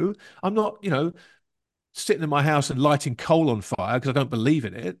we do. I'm not, sitting in my house and lighting coal on fire because I don't believe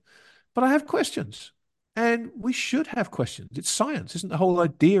in it, but I have questions, and we should have questions. It's science, isn't the whole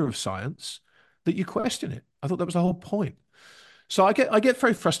idea of science that you question it? I thought that was the whole point. So I get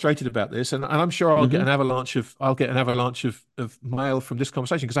very frustrated about this, and I'm sure I'll get Mm-hmm. an avalanche of mail from this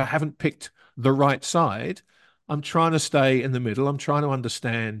conversation because I haven't picked the right side. I'm trying to stay in the middle. I'm trying to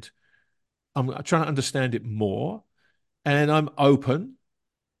understand. I'm trying to understand it more, and I'm open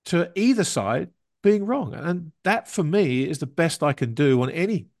to either side being wrong. And that for me is the best I can do on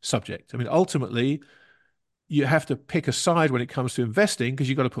any subject. I mean, ultimately, you have to pick a side when it comes to investing because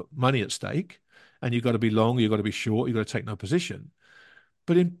you've got to put money at stake and you've got to be long, you've got to be short, you've got to take no position.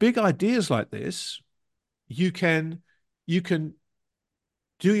 But in big ideas like this, you can you can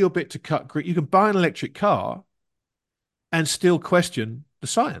do your bit to cut. You can buy an electric car and still question the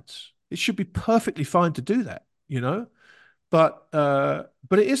science. It should be perfectly fine to do that, but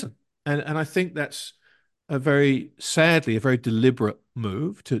it isn't. And I think that's sadly a very deliberate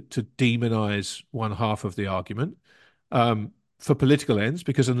move to demonize one half of the argument for political ends.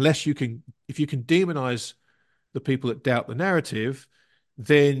 Because if you can demonize the people that doubt the narrative,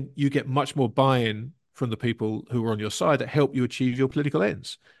 then you get much more buy-in from the people who are on your side that help you achieve your political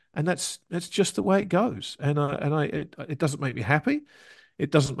ends. And that's just the way it goes. It doesn't make me happy.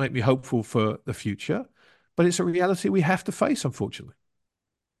 It doesn't make me hopeful for the future, but it's a reality we have to face, unfortunately.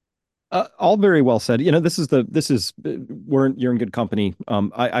 All very well said. You're in good company.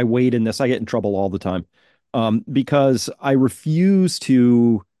 I wade in this. I get in trouble all the time, because I refuse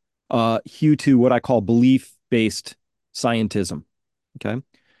to hew to what I call belief-based scientism. Okay.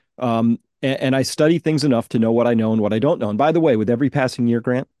 And I study things enough to know what I know and what I don't know. And by the way, with every passing year,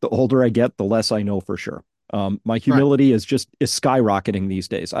 Grant, the older I get, the less I know for sure. My Right. humility is skyrocketing these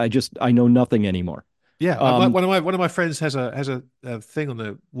days. I know nothing anymore. Yeah, Um, one of my friends has a thing on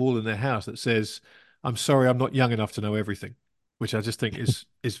the wall in their house that says, "I'm sorry, I'm not young enough to know everything," which I just think is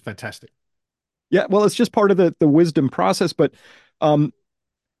fantastic. yeah, well, it's just part of the wisdom process. But um,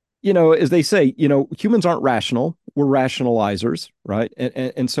 as they say, humans aren't rational. We're rationalizers, right?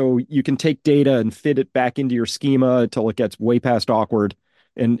 And so you can take data and fit it back into your schema until it gets way past awkward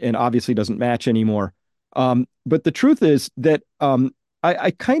and obviously doesn't match anymore. But the truth is that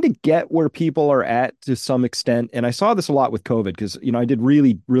I kind of get where people are at to some extent. And I saw this a lot with COVID because, I did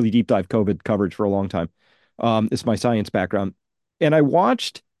really, really deep dive COVID coverage for a long time. It's my science background. And I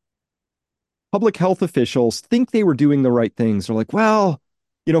watched public health officials think they were doing the right things. They're like, well,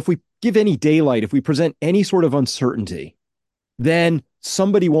 if we give any daylight, if we present any sort of uncertainty, then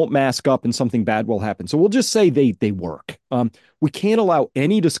somebody won't mask up and something bad will happen. So we'll just say they work. We can't allow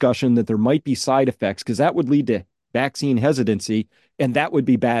any discussion that there might be side effects because that would lead to vaccine hesitancy, and that would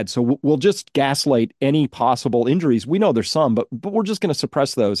be bad. So we'll just gaslight any possible injuries. We know there's some, but we're just going to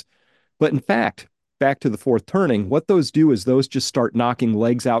suppress those. But in fact, back to the fourth turning, what those do is those just start knocking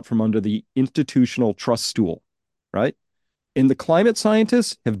legs out from under the institutional trust stool, right? And the climate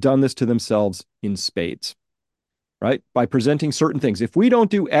scientists have done this to themselves in spades, right? By presenting certain things. If we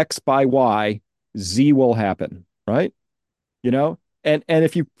don't do X by Y, Z will happen, right? You know? And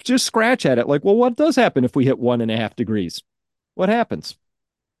if you just scratch at it, like, well, what does happen if we hit 1.5 degrees? What happens?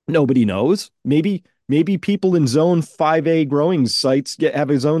 Nobody knows. Maybe people in zone 5A growing sites have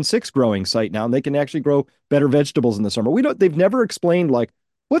a zone 6 growing site now and they can actually grow better vegetables in the summer. They've never explained like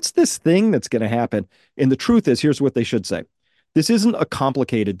what's this thing that's going to happen. And the truth is, here's what they should say. This isn't a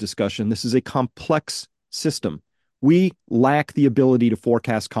complicated discussion. This is a complex system. We lack the ability to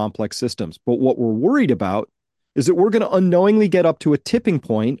forecast complex systems. But what we're worried about is that we're going to unknowingly get up to a tipping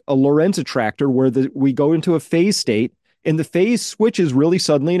point, a Lorentz attractor, where we go into a phase state and the phase switches really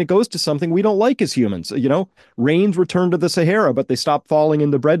suddenly and it goes to something we don't like as humans. Rains return to the Sahara, but they stop falling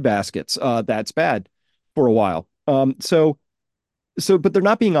in the bread baskets. That's bad for a while. But they're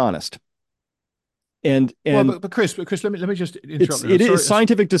not being honest. And Well, and but Chris, let me just it's interrupt you. I'm it is sorry.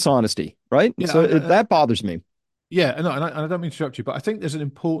 scientific dishonesty, right? Yeah, So that bothers me. yeah, no, and I don't mean to interrupt you, but I think there's an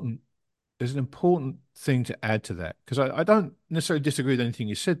important thing to add to that because I don't necessarily disagree with anything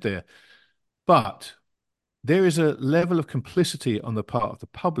you said there, but there is a level of complicity on the part of the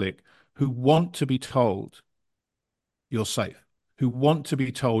public who want to be told you're safe, who want to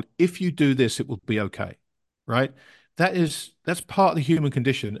be told if you do this, it will be okay, right? That's part of the human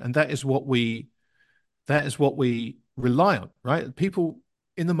condition, and that is what we rely on, right? People,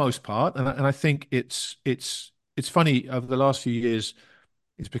 in the most part, and I think it's funny over the last few years,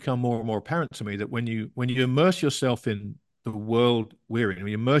 it's become more and more apparent to me that when you immerse yourself in the world we're in, when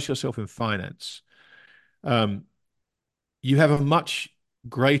you immerse yourself in finance, um, you have a much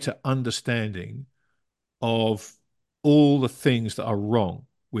greater understanding of all the things that are wrong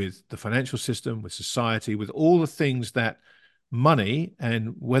with the financial system, with society, with all the things that money,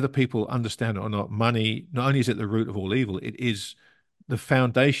 and whether people understand it or not, money not only is it the root of all evil, it is the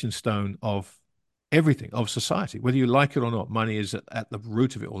foundation stone of everything, of society. Whether you like it or not, money is at the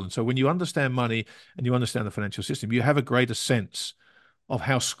root of it all. And so when you understand money and you understand the financial system, you have a greater sense of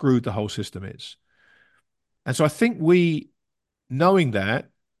how screwed the whole system is. And so I think knowing that,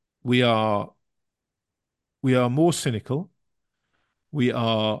 we are we are more cynical, we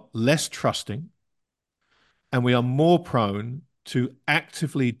are less trusting, and we are more prone to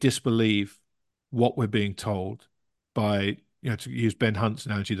actively disbelieve what we're being told by, to use Ben Hunt's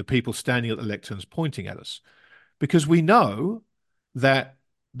analogy, the people standing at the lecterns pointing at us. Because we know that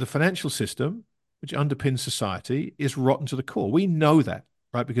the financial system, which underpins society, is rotten to the core. We know that,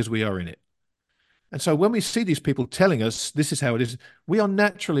 right? Because we are in it. And so when we see these people telling us this is how it is, we are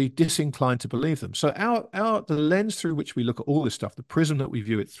naturally disinclined to believe them. So the lens through which we look at all this stuff, the prism that we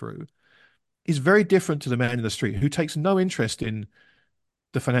view it through, is very different to the man in the street who takes no interest in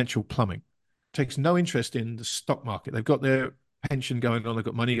the financial plumbing, takes no interest in the stock market. They've got their pension going on, they've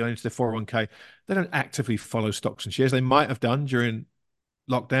got money going into their 401k. They don't actively follow stocks and shares. They might have done during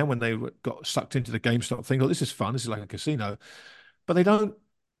lockdown when they got sucked into the GameStop thing. Oh, this is fun. This is like a casino. But they don't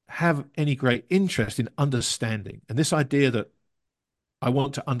have any great interest in understanding. And this idea that I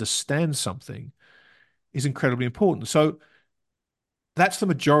want to understand something is incredibly important. So That's the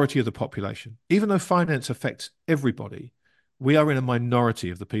majority of the population. Even though finance affects everybody, we are in a minority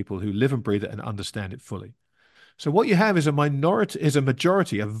of the people who live and breathe it and understand it fully. So what you have is a minority, is a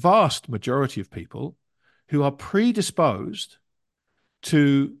majority, a vast majority of people who are predisposed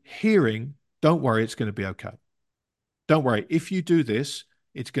to hearing, don't worry, it's going to be okay. Don't worry, if you do this,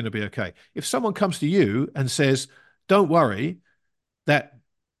 it's going to be okay. If someone comes to you and says, don't worry, that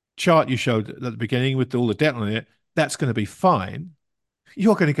chart you showed at the beginning with all the debt on it, that's going to be fine,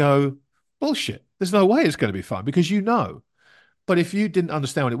 you're going to go, bullshit. There's no way it's going to be fine because you know. But if you didn't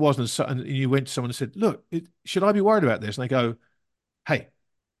understand what it was and you went to someone and said, look, should I be worried about this? And they go, hey,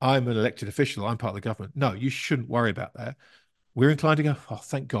 I'm an elected official. I'm part of the government. No, you shouldn't worry about that. We're inclined to go, oh,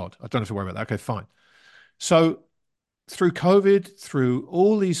 thank God. I don't have to worry about that. Okay, fine. So through COVID, through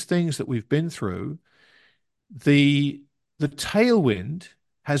all these things that we've been through, the the tailwind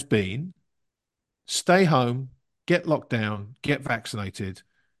has been stay home, get locked down, get vaccinated,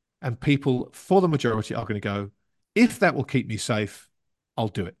 and people, for the majority, are going to go, if that will keep me safe, I'll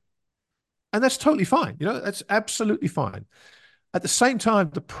do it. And that's totally fine. You know, that's absolutely fine. At the same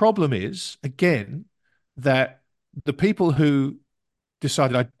time, the problem is, again, that the people who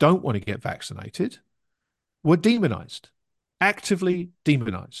decided I don't want to get vaccinated were demonized, actively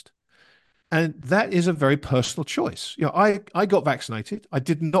demonized. And that is a very personal choice. You know, I got vaccinated. I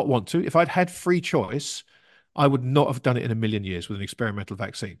did not want to. If I'd had free choice, I would not have done it in a million years with an experimental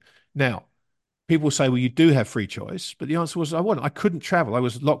vaccine. Now, people say, well, you do have free choice. But the answer was, I wasn't. I couldn't travel. I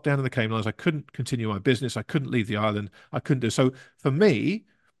was locked down in the Cayman Islands. I couldn't continue my business. I couldn't leave the island. I couldn't do so. For me,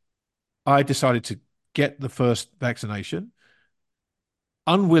 I decided to get the first vaccination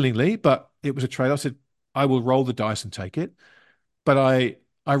unwillingly, but it was a trade. I said, I will roll the dice and take it. But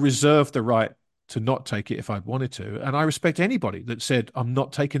I reserved the right to not take it if I'd wanted to. And I respect anybody that said, I'm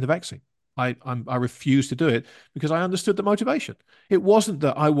not taking the vaccine. I refuse to do it because I understood the motivation. It wasn't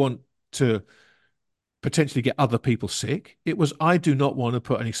that I want to potentially get other people sick. It was I do not want to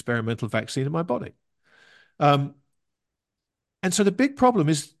put an experimental vaccine in my body. Um, and so the big problem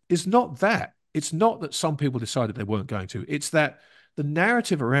is not that. It's not that some people decided they weren't going to. It's that the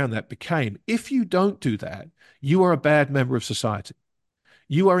narrative around that became, if you don't do that, you are a bad member of society.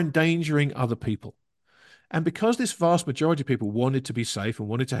 You are endangering other people. And because this vast majority of people wanted to be safe and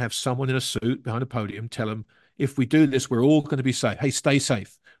wanted to have someone in a suit behind a podium tell them, if we do this, we're all going to be safe. Hey, stay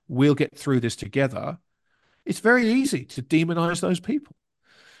safe. We'll get through this together. It's very easy to demonize those people.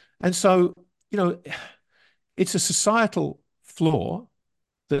 And so, you know, it's a societal flaw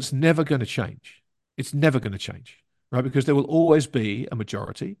that's never going to change. It's never going to change, right? Because there will always be a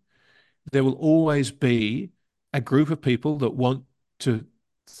majority. There will always be a group of people that want to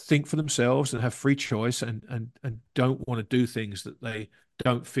think for themselves and have free choice and don't want to do things that they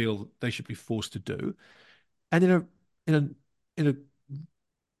don't feel they should be forced to do. And in a in a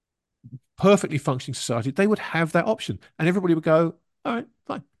perfectly functioning society, they would have that option, and everybody would go, all right,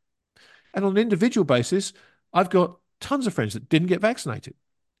 fine. And on an individual basis, I've got tons of friends that didn't get vaccinated,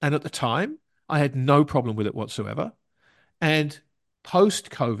 and at the time, I had no problem with it whatsoever. And post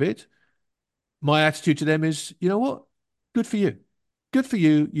COVID, my attitude to them is, you know what? Good for you. Good for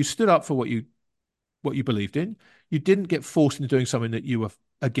you. You stood up for what you believed in. You didn't get forced into doing something that you were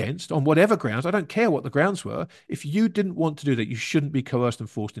against on whatever grounds. I don't care what the grounds were. If you didn't want to do that, you shouldn't be coerced and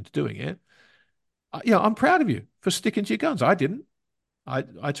forced into doing it. You know, I'm proud of you for sticking to your guns. I didn't.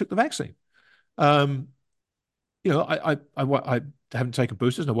 I took the vaccine. Um, you know, I haven't taken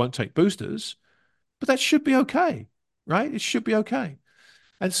boosters and I won't take boosters, but that should be okay, right? It should be okay.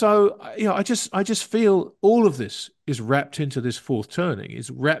 And so, you know, I just feel all of this is wrapped into this fourth turning, is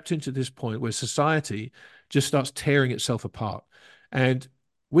wrapped into this point where society just starts tearing itself apart. And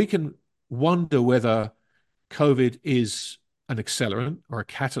we can wonder whether COVID is an accelerant or a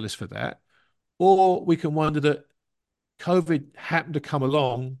catalyst for that, or we can wonder that COVID happened to come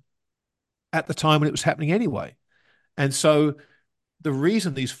along at the time when it was happening anyway. And so the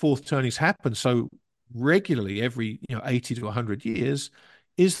reason these fourth turnings happen so regularly every 80 to 100 years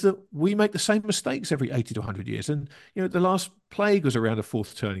is that we make the same mistakes every 80 to 100 years. And the last plague was around a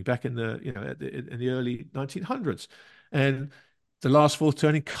fourth turning back in in the early 1900s, and the last fourth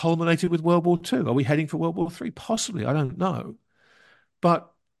turning culminated with World War II. Are we heading for World War III? Possibly, I don't know.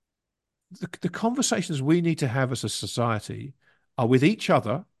 But the conversations we need to have as a society are with each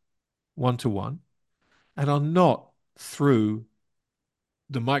other, one to one, and are not through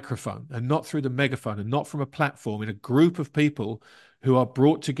the microphone and not through the megaphone and not from a platform in a group of people who are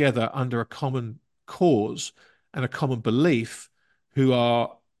brought together under a common cause and a common belief, who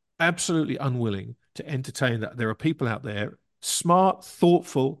are absolutely unwilling to entertain that there are people out there, smart,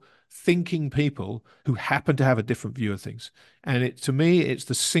 thoughtful, thinking people who happen to have a different view of things. And to me, it's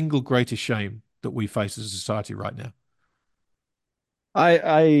the single greatest shame that we face as a society right now.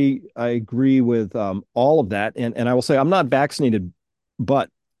 I agree with all of that, and I will say I'm not vaccinated, but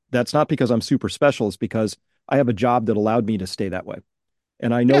that's not because I'm super special. It's because I have a job that allowed me to stay that way,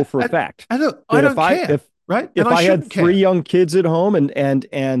 and I know Yeah, for a fact and look, I that don't care, right? And if I I had shouldn't three care. young kids at home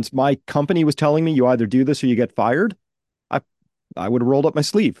and my company was telling me you either do this or you get fired, I I would have rolled up my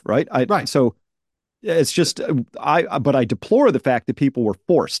sleeve, right? I Right. so it's just but I deplore the fact that people were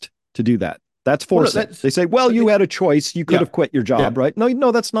forced to do that. That's Well, look, forcing. They say, well, you had a choice. You could yeah, have quit your yeah, job, right? No,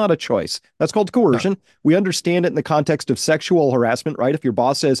 no, that's not a choice. That's called no, coercion. We understand it in the context of sexual harassment, right? If your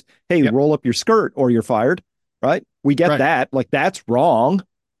boss says, hey, yep, roll up your skirt or you're fired, right? We get right, that. Like that's wrong,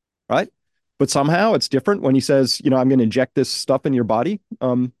 right? But somehow it's different when he says, I'm going to inject this stuff in your body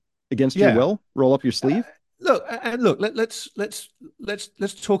against your yeah. will, roll up your Uh, sleeve. look,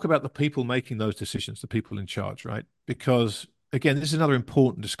 let's talk about the people making those decisions, the people in charge, right? Because again, this is another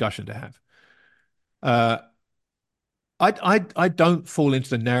important discussion to have. Uh, I don't fall into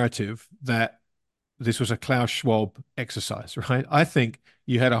the narrative that this was a Klaus Schwab exercise, right? I think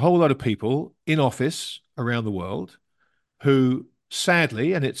you had a whole lot of people in office around the world who,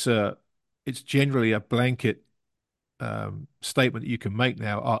 sadly, and it's generally a blanket statement that you can make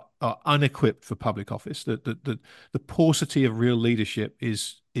now, are unequipped for public office. The paucity of real leadership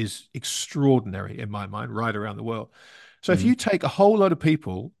is extraordinary in my mind, right around the world. So if Mm-hmm. you take a whole lot of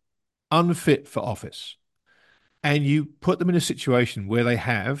people unfit for office and you put them in a situation where they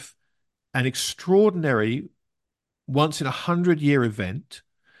have an extraordinary once in 100-year event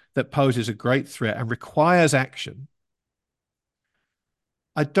that poses a great threat and requires action,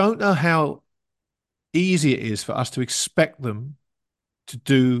 I don't know how easy it is for us to expect them to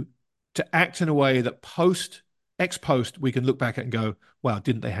do to act in a way that ex post we can look back at and go, wow,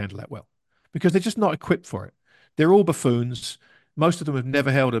 didn't they handle that well? Because they're just not equipped for it. They're all buffoons. Most of them have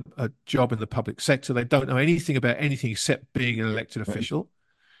never held a job in the public sector. They don't know anything about anything except being an elected Right. official,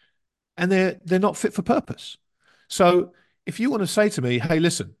 and they're not fit for purpose. So if you want to say to me, hey,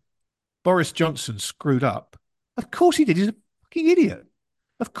 listen, Boris Johnson screwed up, of course he did. He's a fucking idiot.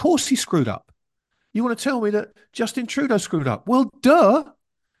 Of course he screwed up. You want to tell me that Justin Trudeau screwed up? Well, duh.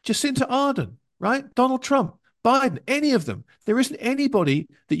 Jacinta Ardern, right? Donald Trump, Biden, any of them. There isn't anybody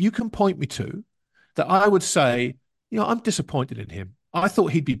that you can point me to that I would say, I'm disappointed in him. I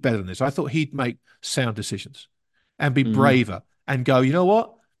thought he'd be better than this. I thought he'd make sound decisions and be Mm-hmm. braver and go, you know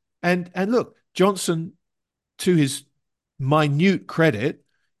what? And look, Johnson, to his minute credit,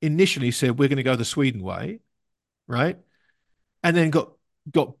 initially said we're going to go the Sweden way, right? And then got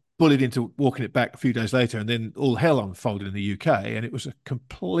bullied into walking it back a few days later, and then all hell unfolded in the UK, and it was a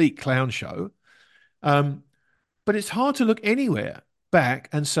complete clown show. Um, but it's hard to look anywhere back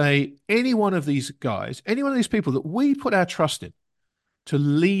and say any one of these guys, any one of these people that we put our trust in to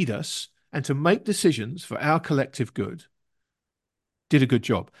lead us and to make decisions for our collective good did a good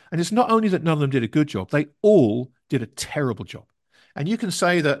job. And it's not only that none of them did a good job, they all did a terrible job. And you can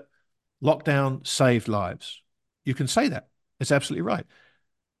say that lockdown saved lives. You can say that. It's absolutely right.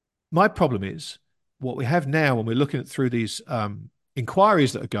 My problem is what we have now when we're looking at through these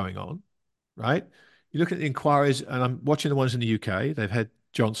inquiries that are going on, right? You look at the inquiries, and I'm watching the ones in the UK. They've had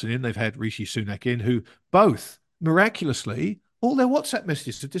Johnson in, they've had Rishi Sunak in, who both miraculously, all their WhatsApp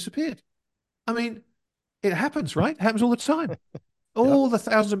messages have disappeared. I mean, it happens, right? It happens all the time. Yep. All the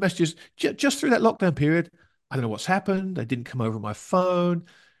thousands of messages just through that lockdown period. I don't know what's happened. They didn't come over my phone.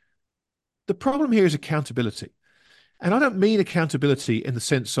 The problem here is accountability. And I don't mean accountability in the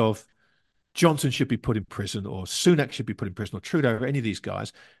sense of Johnson should be put in prison or Sunak should be put in prison or Trudeau or any of these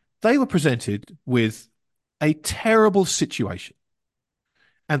guys. They were presented with a terrible situation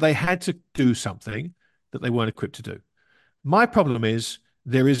and they had to do something that they weren't equipped to do. My problem is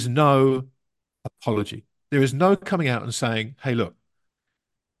there is no apology. There is no coming out and saying, hey, look,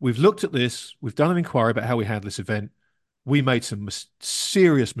 we've looked at this, we've done an inquiry about how we handle this event. We made some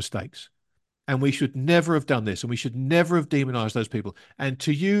serious mistakes and we should never have done this and we should never have demonized those people. And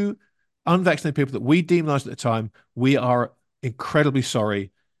to you, unvaccinated people that we demonized at the time, we are incredibly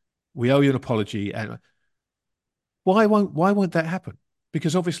sorry. We owe you an apology. And why won't that happen?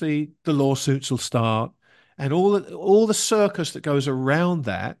 Because obviously the lawsuits will start and all the circus that goes around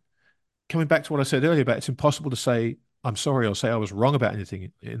that. Coming back to what I said earlier about it's impossible to say I'm sorry or say I was wrong about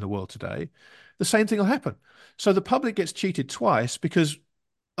anything in the world today. The same thing will happen. So the public gets cheated twice because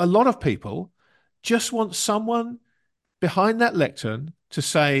a lot of people just want someone behind that lectern to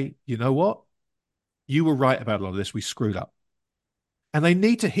say, you know what? You were right about a lot of this. We screwed up. And they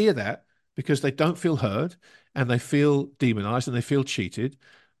need to hear that because they don't feel heard and they feel demonized and they feel cheated.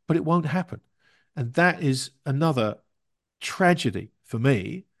 but it won't happen. And that is another tragedy for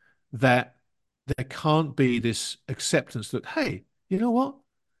me, that there can't be this acceptance that, hey, you know what?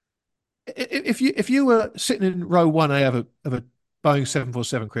 If you were sitting in row 1A of a Boeing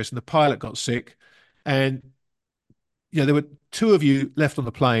 747, Chris, and the pilot got sick, and there were two of you left on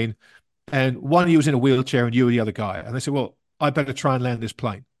the plane, and one of you was in a wheelchair and you were the other guy, and they said, well, I better try and land this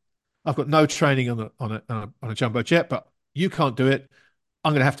plane. I've got no training on a jumbo jet, but you can't do it.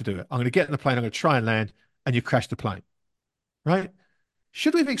 I'm going to have to do it. I'm going to get in the plane. I'm going to try and land, and you crash the plane, right?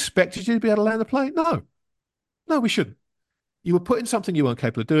 Should we have expected you to be able to land the plane? No, no, we shouldn't. You were put in something you weren't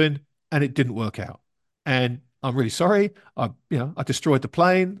capable of doing, and it didn't work out. And I'm really sorry. I destroyed the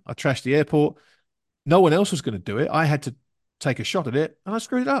plane. I trashed the airport. No one else was going to do it. I had to take a shot at it, and I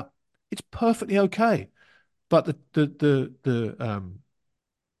screwed it up. It's perfectly okay. But the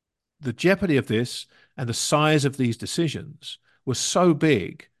jeopardy of this and the size of these decisions was so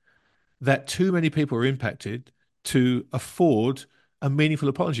big that too many people were impacted to afford a meaningful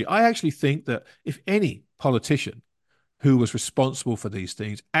apology. I actually think that if any politician who was responsible for these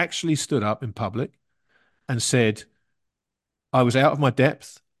things actually stood up in public and said, I was out of my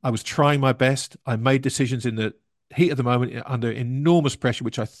depth, I was trying my best, I made decisions in the heat of the moment under enormous pressure,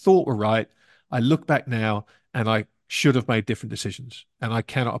 which I thought were right. I look back now and I should have made different decisions, and I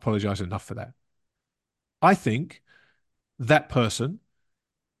cannot apologize enough for that. I think that person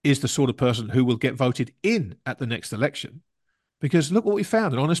is the sort of person who will get voted in at the next election, because look what we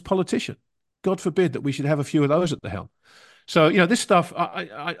found, an honest politician. God forbid that we should have a few of those at the helm. So, this stuff,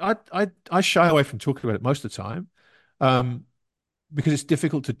 I shy away from talking about it most of the time, um, because it's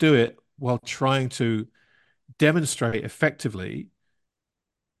difficult to do it while trying to demonstrate effectively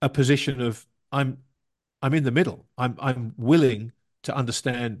a position of I'm in the middle. I'm willing to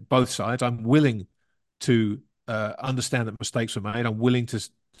understand both sides. I'm willing to understand that mistakes were made. I'm willing to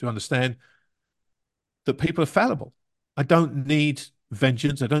understand that people are fallible. I don't need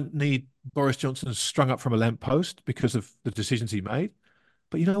vengeance. I don't need Boris Johnson strung up from a lamppost because of the decisions he made.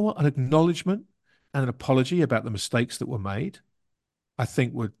 But you know what? An acknowledgement and an apology about the mistakes that were made, I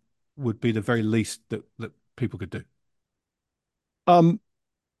think would be the very least that people could do. Um,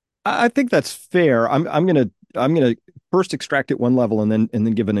 I think that's fair. I'm gonna first extract it one level and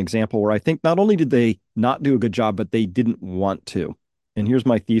then give an example where I think not only did they not do a good job, but they didn't want to. And here's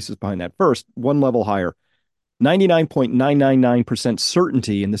my thesis behind that. First, one level higher. 99.999%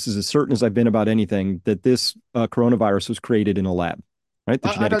 certainty, and this is as certain as I've been about anything, that this coronavirus was created in a lab, right? The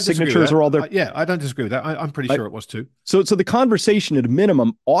I genetic don't disagree with signatures that. are all there. Yeah, I don't disagree with that. I'm pretty Right? sure it was too. So the conversation at a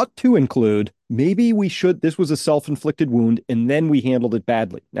minimum ought to include maybe this was a self-inflicted wound and then we handled it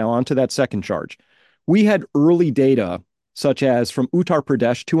badly. Now on to that second charge. We had early data such as from Uttar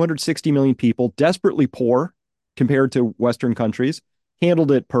Pradesh, 260 million people, desperately poor compared to Western countries,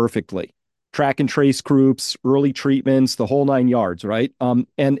 handled it perfectly. Track and trace groups, early treatments, the whole nine yards, right?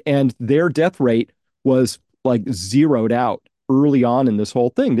 And their death rate was like zeroed out early on in this whole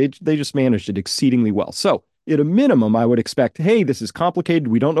thing. They just managed it exceedingly well. So at a minimum, I would expect, hey, this is complicated.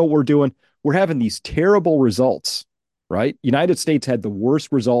 We don't know what we're doing. We're having these terrible results, right? United States had the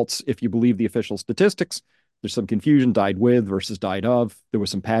worst results, if you believe the official statistics. There's some confusion, died with versus died of. There was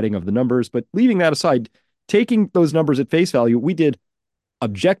some padding of the numbers, but leaving that aside, taking those numbers at face value, we did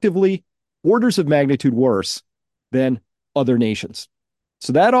objectively orders of magnitude worse than other nations.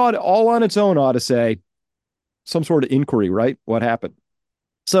 So that ought all on its own ought to say some sort of inquiry, right? What happened?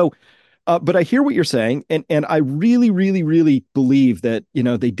 So but I hear what you're saying, and I really, really, really believe that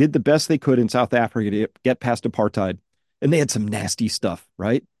they did the best they could in South Africa to get past apartheid, and they had some nasty stuff,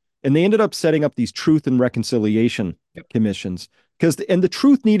 right? And they ended up setting up these truth and reconciliation Yep. commissions and the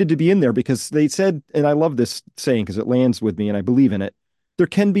truth needed to be in there because they said, and I love this saying because it lands with me and I believe in it. There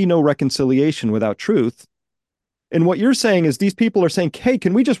can be no reconciliation without truth. And what you're saying is these people are saying, hey,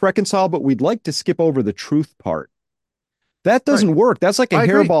 can we just reconcile, but we'd like to skip over the truth part. That Right. doesn't work. That's like a I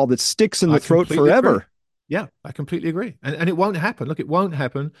agree. hairball that sticks in the I throat completely agree. forever. Yeah, I completely agree. And it won't happen. Look, it won't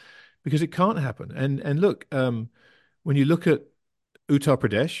happen because it can't happen. And look, when you look at Uttar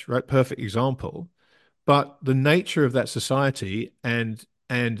Pradesh, right, perfect example, but the nature of that society and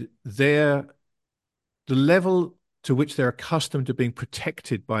the level to which they're accustomed to being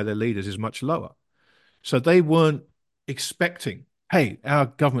protected by their leaders is much lower. So they weren't expecting, hey, our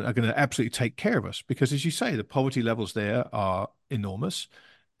government are going to absolutely take care of us because, as you say, the poverty levels there are enormous,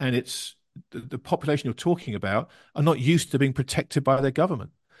 and it's the population you're talking about are not used to being protected by their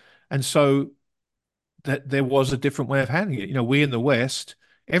government, and so that there was a different way of handling it. We in the West,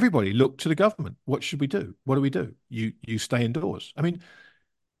 everybody looked to the government. What should we do? What do we do? You stay indoors. I mean,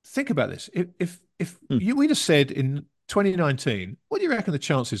 think about this. If Hmm. we'd have said in 2019, what do you reckon the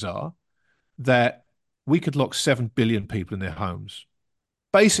chances are that we could lock 7 billion people in their homes,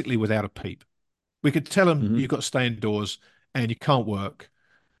 basically without a peep? We could tell them Hmm. you've got to stay indoors and you can't work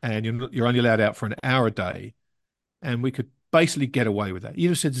and you're only allowed out for an hour a day. And we could basically get away with that. You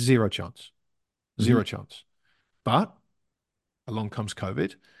just said zero chance, Hmm. zero chance. But along comes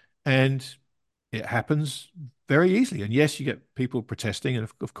COVID and it happens very easily. And yes, you get people protesting, and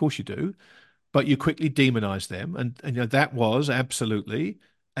of course you do, but you quickly demonize them. And that was absolutely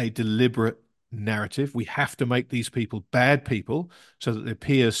a deliberate narrative. We have to make these people bad people so that their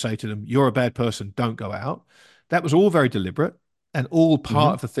peers say to them, "You're a bad person, don't go out." That was all very deliberate and all part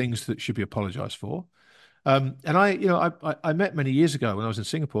Hmm. of the things that should be apologized for. And I met many years ago when I was in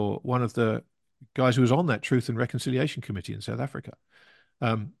Singapore one of the guys who was on that Truth and Reconciliation Committee in South Africa.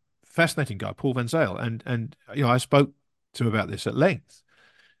 Um, Fascinating guy, Paul Van Zale, and I spoke to him about this at length,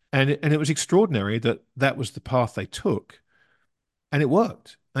 and it was extraordinary that that was the path they took, and it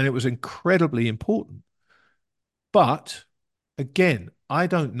worked, and it was incredibly important. But again, I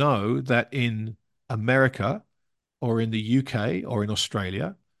don't know that in America or in the UK or in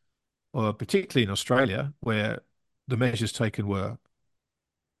Australia, or particularly in Australia, where the measures taken were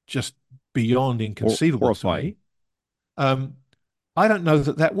just beyond inconceivable to Horrifying. me. Um, I don't know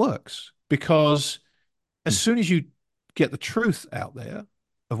that that works because as soon as you get the truth out there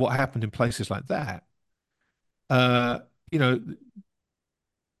of what happened in places like that, uh, you know,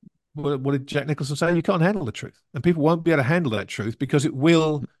 what did Jack Nicholson say? You can't handle the truth, and people won't be able to handle that truth because it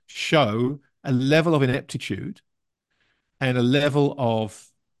will show a level of ineptitude and a level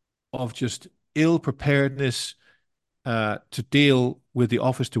of just ill preparedness to deal with the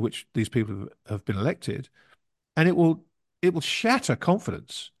office to which these people have been elected, and it will shatter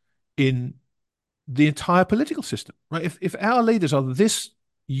confidence in the entire political system. Right? If our leaders are this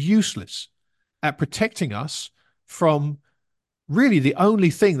useless at protecting us from really the only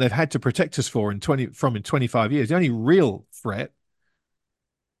thing they've had to protect us for in 25 years, the only real threat,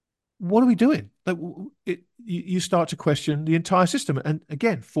 what are we doing? You start to question the entire system. And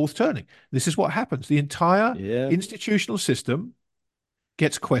again, fourth turning. This is what happens. The entire Yeah. institutional system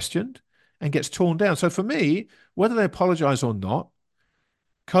gets questioned and gets torn down. So for me, whether they apologize or not,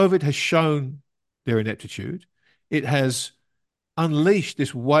 COVID has shown their ineptitude. It has unleashed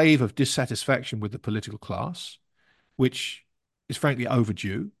this wave of dissatisfaction with the political class, which is frankly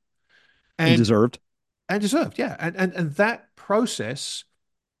overdue And and deserved. and deserved. Yeah, and that process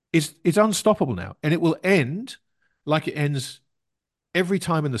is unstoppable now, and it will end like it ends every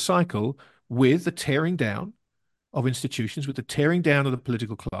time in the cycle with the tearing down of institutions, with the tearing down of the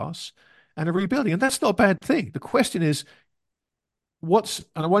political class, and a rebuilding. And that's not a bad thing. The question is, and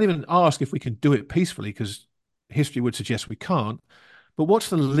I won't even ask if we can do it peacefully because history would suggest we can't, but what's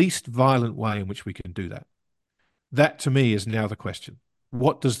the least violent way in which we can do that? That to me is now the question.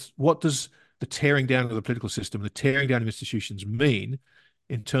 What does the tearing down of the political system, the tearing down of institutions mean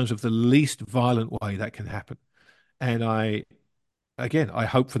in terms of the least violent way that can happen? And I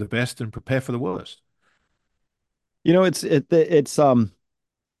hope for the best and prepare for the worst. It's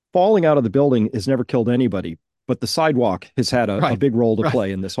falling out of the building has never killed anybody, but the sidewalk has had a Right, big role to right.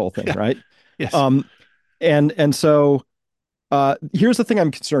 play in this whole thing, Yeah, right? yes, Um, and so here's the thing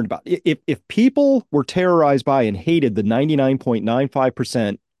I'm concerned about. If people were terrorized by and hated the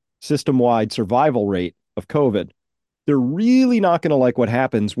 99.95% system-wide survival rate of COVID, they're really not going to like what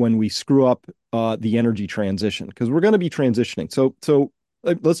happens when we screw up the energy transition because we're going to be transitioning. So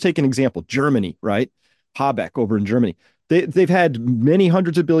let's take an example. Germany, right? Habeck over in Germany. They've had many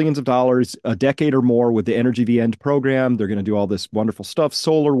hundreds of billions of dollars, a decade or more with the Energy the End program. They're going to do all this wonderful stuff.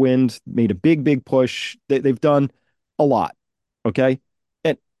 Solar, wind, made a big push. They've done a lot. Okay.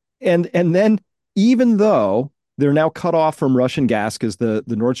 And and then even though they're now cut off from Russian gas because the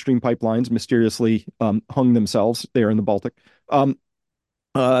Nord Stream pipelines mysteriously hung themselves there in the Baltic.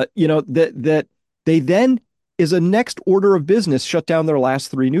 That they then is a next order of business shut down their last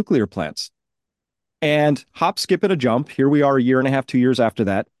three nuclear plants. And hop, skip, and a jump. Here we are a year and a half, 2 years after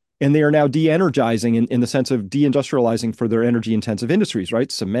that. And they are now de-energizing in the sense of deindustrializing for their energy intensive industries,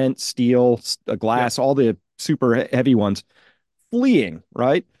 right? Cement, steel, yep. glass, all the super heavy ones fleeing,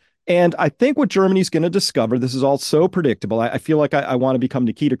 right? And I think what Germany's going to discover, this is all so predictable. I feel like I want to become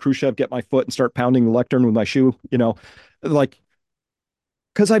Nikita Khrushchev, get my foot and start pounding the lectern with my shoe, like,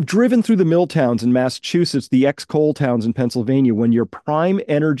 because I've driven through the mill towns in Massachusetts, the ex coal towns in Pennsylvania. When your prime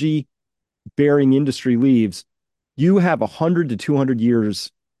energy bearing industry leaves, you have 100 to 200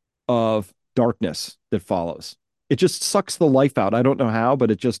 years of darkness that follows. It just sucks the life out. I don't know how, but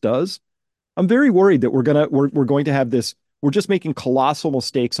it just does. I'm very worried that we're going to have this. We're just making colossal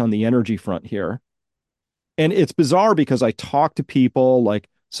mistakes on the energy front here. And it's bizarre because I talk to people like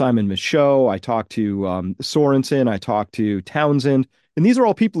Simon Michaud, I talk to Sorensen, I talk to Townsend, and these are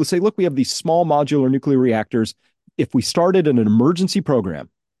all people who say, look, we have these small modular nuclear reactors. If we started an emergency program,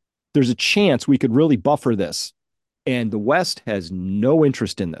 there's a chance we could really buffer this. And the West has no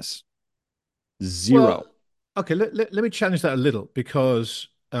interest in this. Zero. Well, okay, let me challenge that a little because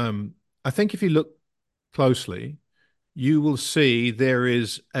I think if you look closely, you will see there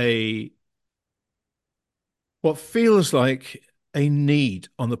is a what feels like a need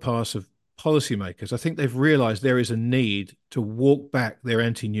on the part of policymakers. I think they've realized there is a need to walk back their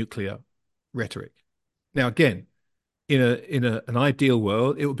anti-nuclear rhetoric. Now, again, an ideal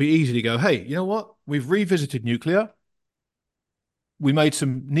world, it would be easy to go, hey, you know what? We've revisited nuclear. We made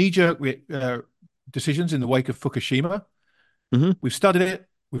some knee-jerk decisions in the wake of Fukushima. Mm-hmm. We've studied it.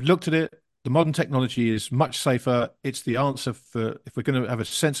 We've looked at it. The modern technology is much safer. It's the answer for if we're going to have a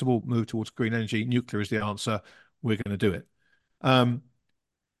sensible move towards green energy, nuclear is the answer. We're going to do it. Um,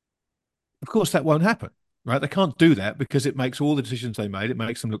 of course, that won't happen, right? They can't do that because it makes all the decisions they made, it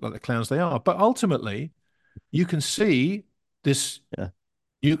makes them look like the clowns they are. But ultimately, you can see this Yeah.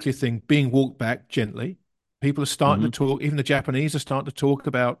 nuclear thing being walked back gently. People are starting to Mm-hmm. talk, even the Japanese are starting to talk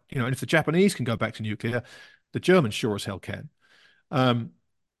about, and if the Japanese can go back to nuclear, the Germans sure as hell can. Um,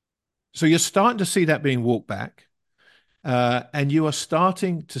 so you're starting to see that being walked back. And you are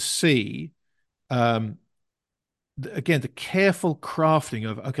starting to see, um, again, the careful crafting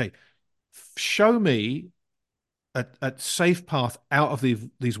of, okay, show me a safe path out of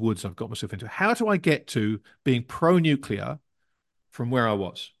these woods I've got myself into. How do I get to being pro-nuclear from where I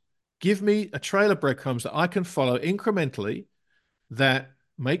was? Give me a trail of breadcrumbs that I can follow incrementally that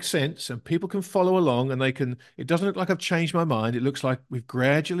makes sense and people can follow along and it doesn't look like I've changed my mind. It looks like we've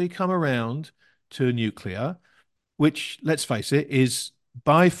gradually come around to nuclear, which, let's face it, is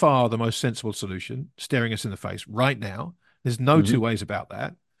by far the most sensible solution, staring us in the face right now. There's no Mm-hmm. two ways about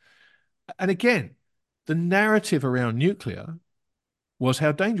that. And again, the narrative around nuclear was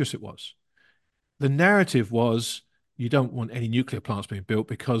how dangerous it was. The narrative was you don't want any nuclear plants being built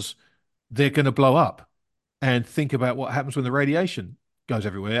because they're going to blow up. And think about what happens when the radiation goes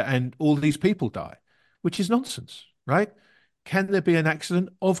everywhere and all these people die, which is nonsense, right? Can there be an accident?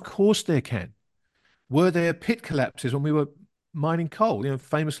 Of course there can. Were there pit collapses when we were mining coal?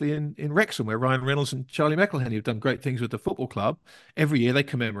 Famously in Wrexham, where Ryan Reynolds and Charlie McElhenney have done great things with the football club. Every year they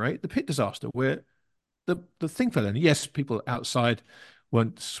commemorate the pit disaster where the thing fell in. Yes, people outside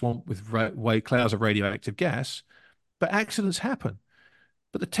weren't swamped with clouds of radioactive gas, but accidents happen.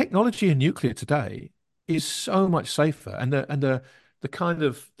 But the technology in nuclear today is so much safer, and the kind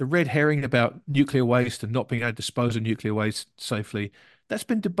of the red herring about nuclear waste and not being able to dispose of nuclear waste safely, that's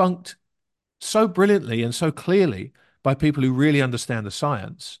been debunked so brilliantly and so clearly by people who really understand the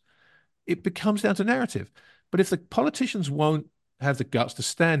science. It becomes down to narrative. But if the politicians won't have the guts to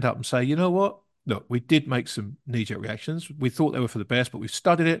stand up and say, you know what? Look, we did make some knee-jerk reactions. We thought they were for the best, but we've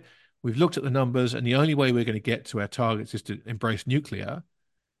studied it. We've looked at the numbers, and the only way we're going to get to our targets is to embrace nuclear.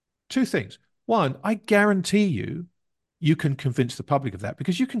 Two things. One, I guarantee you can convince the public of that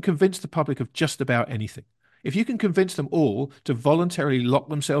because you can convince the public of just about anything. If you can convince them all to voluntarily lock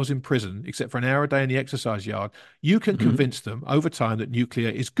themselves in prison, except for an hour a day in the exercise yard, you can Mm-hmm. convince them over time that nuclear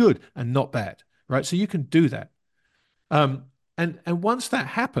is good and not bad, right? So you can do that. Um, and once that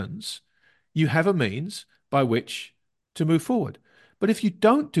happens, you have a means by which to move forward. But if you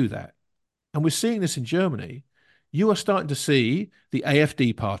don't do that, and we're seeing this in Germany, you are starting to see the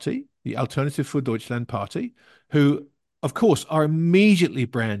AfD party, the Alternative für Deutschland party, who, of course, are immediately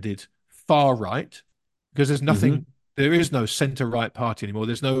branded far right because Mm-hmm. there is no center right party anymore.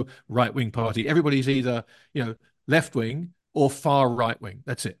 There's no right wing party. Everybody's either, left wing or far right wing.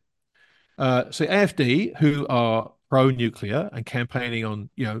 That's it. So AfD, who are pro-nuclear and campaigning on,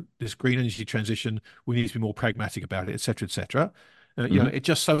 this green energy transition, we need to be more pragmatic about it, et cetera, et cetera. Mm-hmm. It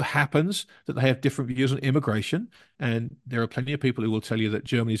just so happens that they have different views on immigration, and there are plenty of people who will tell you that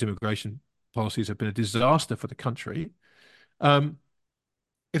Germany's immigration policies have been a disaster for the country. Um,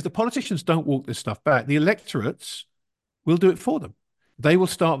 if the politicians don't walk this stuff back, the electorates will do it for them. They will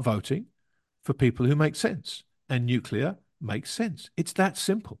start voting for people who make sense, and nuclear makes sense. It's that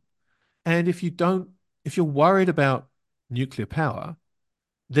simple. And if you're worried about nuclear power,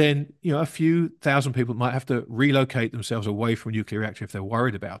 then a few thousand people might have to relocate themselves away from a nuclear reactor if they're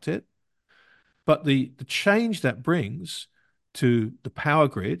worried about it. But the change that brings to the power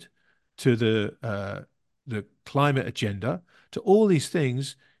grid, to the climate agenda, to all these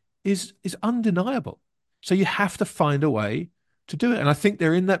things is undeniable. So you have to find a way to do it. And I think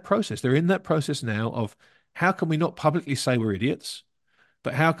they're in that process. They're in that process now of how can we not publicly say we're idiots,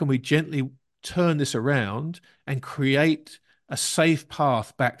 but how can we gently turn this around and create a safe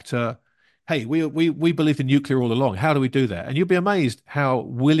path back to, hey, we believed in nuclear all along. How do we do that? And you'll be amazed how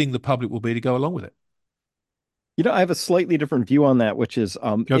willing the public will be to go along with it. I have a slightly different view on that, which is,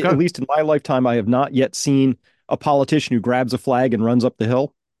 Go, at go. least in my lifetime, I have not yet seen a politician who grabs a flag and runs up the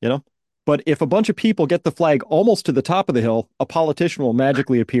hill, you know? But if a bunch of people get the flag almost to the top of the hill, a politician will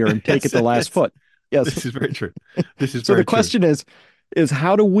magically appear and take it Yes, the last yes. foot. Yes. This is very true. This is So the very true. question is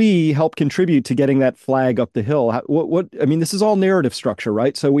how do we help contribute to getting that flag up the hill? I mean, this is all narrative structure,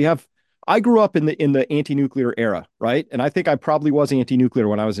 right? So I grew up in the anti-nuclear era, right? And I think I probably was anti-nuclear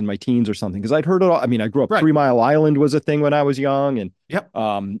when I was in my teens or something because I'd heard it all. I mean, I grew up Right. 3 Mile Island was a thing when I was young, and Yep.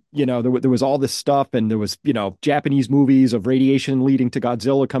 there was all this stuff, and there was Japanese movies of radiation leading to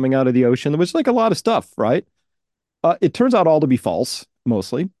Godzilla coming out of the ocean. There was like a lot of stuff, right? It turns out all to be false,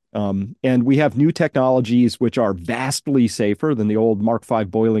 mostly. And we have new technologies which are vastly safer than the old Mark V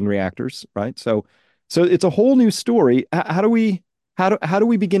boiling reactors, right? So it's a whole new story. How do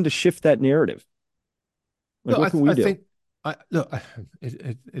we begin to shift that narrative? Like, Look, what can we I do? think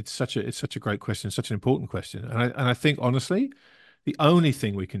it's such a great question, such an important question, and I think honestly, the only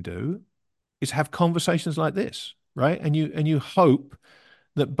thing we can do is have conversations like this, right? And you hope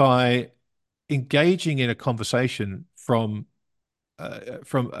that by engaging in a conversation from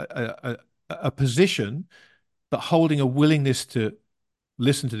a position, but holding a willingness to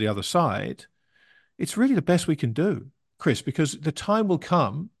listen to the other side, it's really the best we can do, Chris, because the time will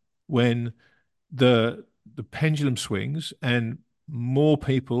come when the pendulum swings and more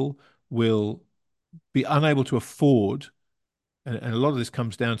people will be unable to afford, and a lot of this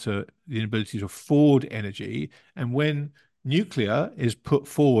comes down to the inability to afford energy. And when nuclear is put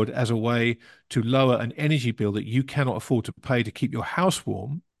forward as a way to lower an energy bill that you cannot afford to pay to keep your house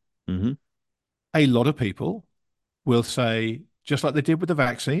warm, Hmm. a lot of people will say, just like they did with the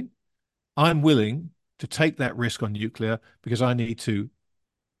vaccine, I'm willing to take that risk on nuclear because I need to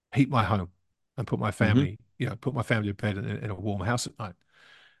heat my home and Hmm. put my family in bed in a warm house at night.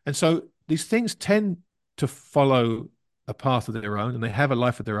 And so these things tend to follow a path of their own and they have a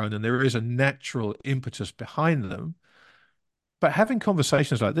life of their own and there is a natural impetus behind them. But having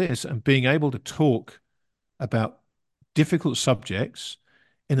conversations like this and being able to talk about difficult subjects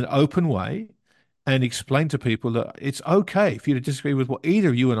in an open way and explain to people that it's okay for you to disagree with what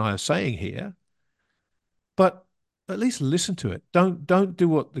either you and I are saying here, but at least listen to it. Don't do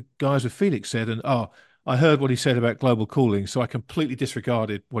what the guys with Felix said and I heard what he said about global cooling, so I completely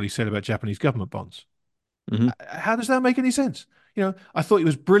disregarded what he said about Japanese government bonds. Hmm. How does that make any sense? I thought he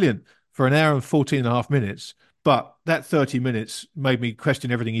was brilliant for an hour and 14 and a half minutes, but that 30 minutes made me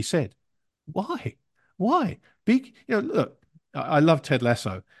question everything he said. Why? Why? Look, I love Ted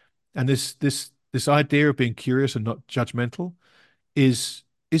Lasso, and this idea of being curious and not judgmental is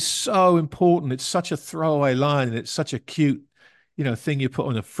so important. It's such a throwaway line, and it's such a cute, thing you put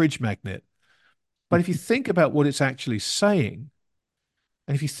on a fridge magnet. But if you think about what it's actually saying,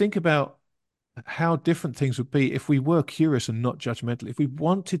 and if you think about how different things would be if we were curious and not judgmental, if we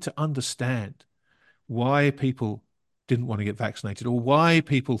wanted to understand why people didn't want to get vaccinated or why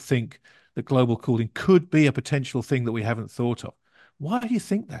people think that global cooling could be a potential thing that we haven't thought of. Why do you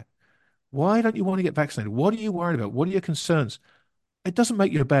think that? Why don't you want to get vaccinated? What are you worried about? What are your concerns? It doesn't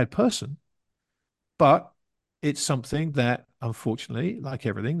make you a bad person, but it's something that, unfortunately, like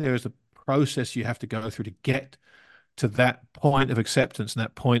everything, there is a process you have to go through to get to that point of acceptance and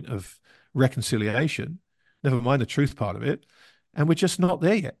that point of reconciliation, never mind the truth part of it. And we're just not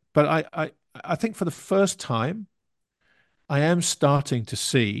there yet. But I think for the first time, I am starting to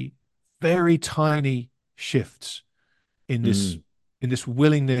see very tiny shifts in this Hmm. in this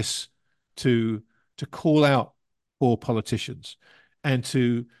willingness to to call out for politicians and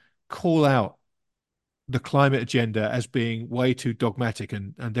to call out the climate agenda as being way too dogmatic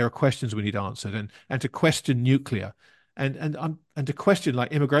and there are questions we need answered and to question nuclear and to question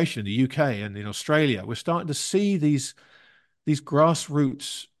like immigration in the UK and in Australia. We're starting to see these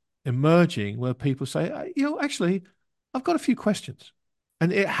grassroots emerging where people say, actually, I've got a few questions.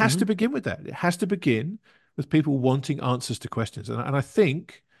 And it has Hmm. to begin with that. It has to begin with people wanting answers to questions. And I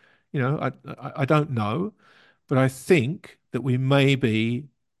think, I don't know, but I think that we may be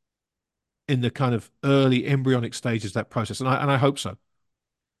in the kind of early embryonic stages of that process. And I hope so.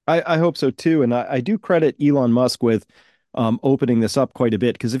 I hope so too. And I do credit Elon Musk with opening this up quite a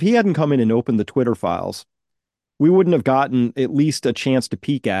bit because if he hadn't come in and opened the Twitter files, we wouldn't have gotten at least a chance to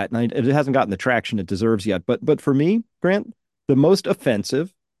peek at, and it hasn't gotten the traction it deserves yet. But for me, Grant, the most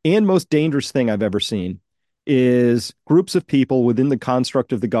offensive and most dangerous thing I've ever seen is groups of people within the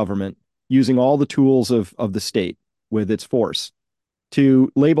construct of the government using all the tools of the state with its force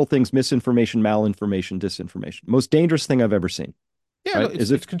to label things misinformation, malinformation, disinformation. Most dangerous thing I've ever seen, Yeah, right? look,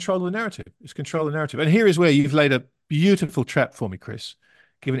 Is it's if control of the narrative. It's control of the narrative. And here is where you've laid a beautiful trap for me, Chris,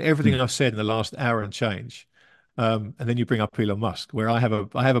 given everything I've said in the last hour and change. And then you bring up Elon Musk, where I have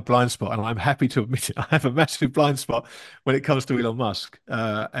a blind spot, and I'm happy to admit it. I have a massive blind spot when it comes to Elon Musk,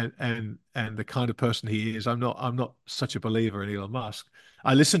 and the kind of person he is. I'm not such a believer in Elon Musk.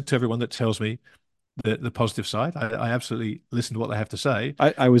 I listen to everyone that tells me the positive side. I absolutely listen to what they have to say,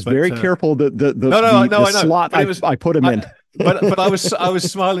 I was but very careful that no, no, no, the I know, slot but it was, I put him I, in. but I was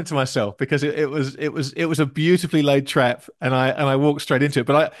smiling to myself because it was a beautifully laid trap, and I walked straight into it.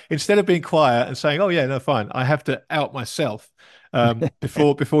 But instead of being quiet and saying, "Oh yeah, no, fine," I have to out myself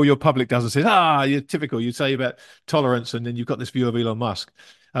before your public does and says, "Ah, you're typical." You say about tolerance, and then you've got this view of Elon Musk.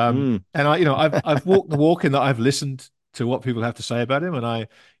 Mm. And I've walked the walk in that I've listened to what people have to say about him, and I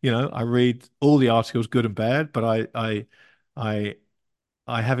read all the articles, good and bad, but I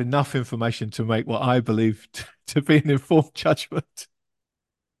I have enough information to make what I believe to be an informed judgment.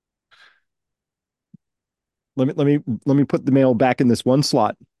 Let me put the mail back in this one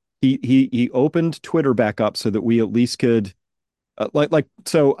slot. He opened Twitter back up so that we at least could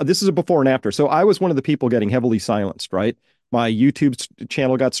so this is a before and after. So I was one of the people getting heavily silenced, right? My YouTube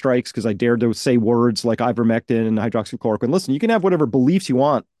channel got strikes because I dared to say words like ivermectin and hydroxychloroquine. Listen, you can have whatever beliefs you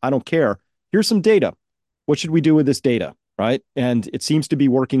want. I don't care. Here's some data. What should we do with this data? Right. And it seems to be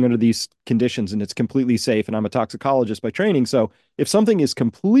working under these conditions and it's completely safe. And I'm a toxicologist by training. So if something is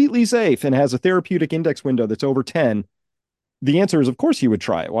completely safe and has a therapeutic index window that's over 10, the answer is, of course, he would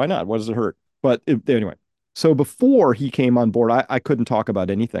try it. Why not? What does it hurt? Anyway, so before he came on board, I couldn't talk about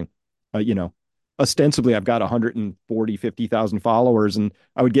anything. You know, ostensibly, I've got 140, 50,000 followers, and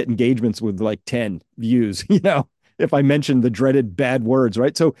I would get engagements with like 10 views, if I mentioned the dreaded bad words,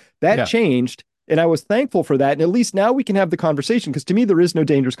 right? So that Yeah, changed. And I was thankful for that. And at least now we can have the conversation because to me, there is no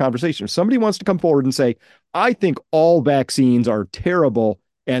dangerous conversation. If somebody wants to come forward and say, I think all vaccines are terrible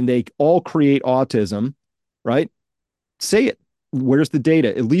and they all create autism, right? Say it. Where's the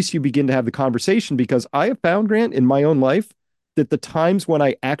data? At least you begin to have the conversation because I have found, Grant, in my own life that the times when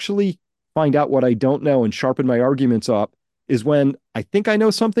I actually find out what I don't know and sharpen my arguments up is when I think I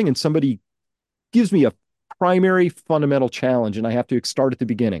know something and somebody gives me a primary fundamental challenge and I have to start at the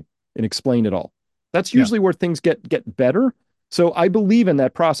beginning and explain it all. That's yeah, usually where things get better. So I believe in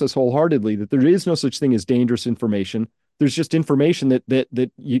that process wholeheartedly that there is no such thing as dangerous information. There's just information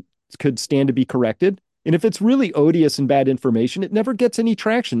that you could stand to be corrected. And if it's really odious and bad information, it never gets any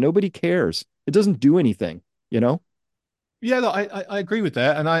traction. Nobody cares. It doesn't do anything, you know? yeah. Look, I agree with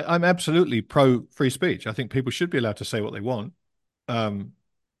that, and I'm absolutely pro free speech. I think people should be allowed to say what they want. Um,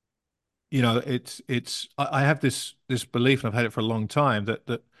 I have this belief, and I've had it for a long time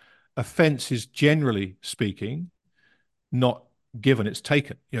that offense is generally speaking not given, it's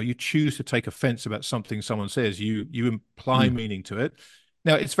taken. You choose to take offense about something someone says, you imply Mm, meaning to it.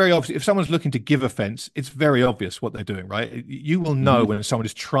 Now, it's very obvious if someone's looking to give offense, it's very obvious what they're doing, right? You will know mm-hmm. when someone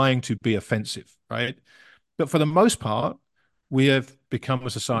is trying to be offensive, right? But for the most part, we have become a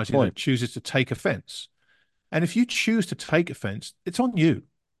Good society point. that chooses to take offense. And if you choose to take offense, it's on you,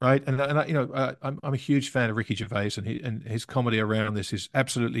 right? I'm a huge fan of Ricky Gervais, and his comedy around this is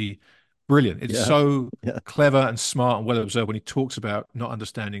absolutely brilliant. It's Yeah. so Yeah. clever and smart and well observed when he talks about not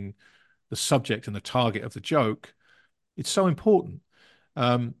understanding the subject and the target of the joke. It's so important.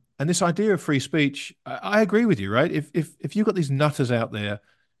 And this idea of free speech, I agree with you, right? If you've got these nutters out there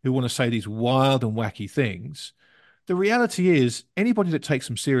who want to say these wild and wacky things, the reality is anybody that takes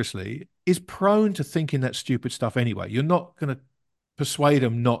them seriously is prone to thinking that stupid stuff anyway. You're not going to persuade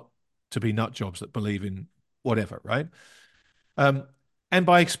them not to be nut jobs that believe in whatever, right? Um, and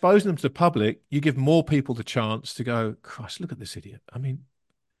by exposing them to the public, you give more people the chance to go, Christ, look at this idiot. I mean,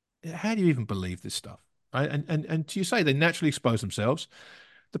 how do you even believe this stuff? Right. And to you say they naturally expose themselves.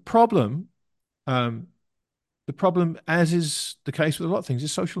 The problem, um, the problem, as is the case with a lot of things,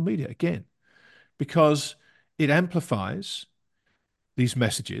 is social media again, because it amplifies these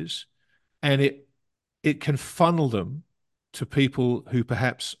messages and it can funnel them to people who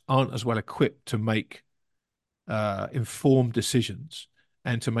perhaps aren't as well equipped to make informed decisions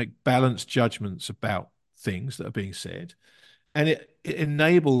and to make balanced judgments about things that are being said. And it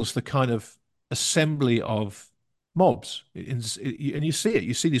enables the kind of assembly of mobs. And you see it,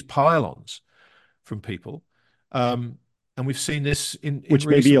 you see these pile-ons from people. Um, and we've seen this in Which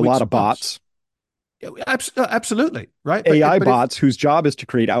may be recent a lot weeks of and months. bots, Yeah, absolutely, right? AI But if bots whose job is to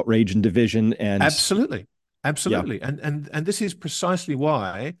create outrage and division. And absolutely, yeah, absolutely, and this is precisely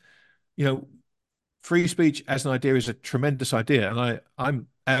why you know free speech as an idea is a tremendous idea, and I'm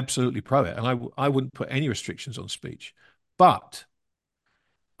absolutely pro it, and I wouldn't put any restrictions on speech, but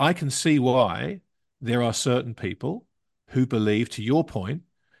I can see why there are certain people who believe, to your point,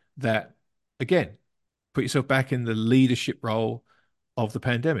 that again, put yourself back in the leadership role of the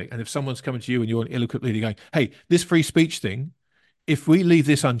pandemic. And if someone's coming to you and you're an ill-equipped leader going, hey, this free speech thing, if we leave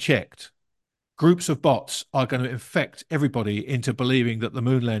this unchecked, groups of bots are going to infect everybody into believing that the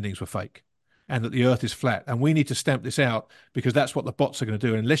moon landings were fake and that the earth is flat. And we need to stamp this out because that's what the bots are going to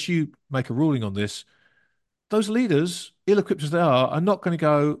do. And unless you make a ruling on this, those leaders, ill-equipped as they are not going to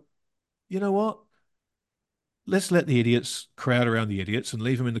go, you know what? Let's let the idiots crowd around the idiots and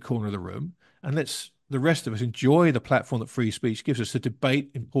leave them in the corner of the room. And let's the rest of us enjoy the platform that free speech gives us to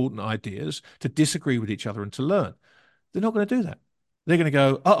debate important ideas, to disagree with each other and to learn. They're not going to do that. They're going to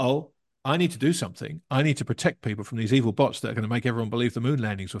go, uh-oh, I need to do something. I need to protect people from these evil bots that are going to make everyone believe the moon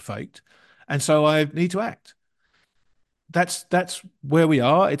landings were faked. And so I need to act. That's where we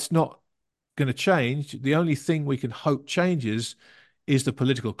are. It's not going to change. The only thing we can hope changes is the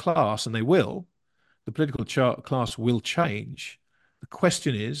political class, and they will. The political class will change. The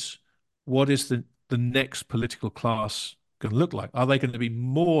question is, what is the next political class going to look like? Are they going to be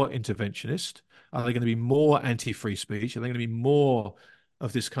more interventionist? Are they going to be more anti-free speech? Are they going to be more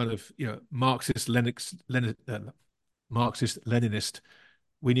of this kind of Marxist Leninist?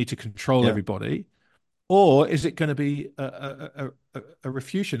 We need to control Yeah. everybody, or is it going to be a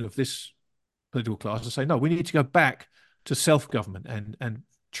refusion of this political class and say no? We need to go back to self-government and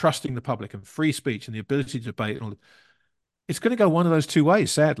trusting the public and free speech and the ability to debate and all. It's going to go one of those two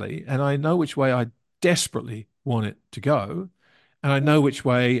ways, sadly. And I know which way I desperately want it to go. And I know which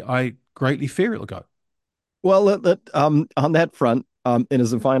way I greatly fear it'll go. Well, on that front, and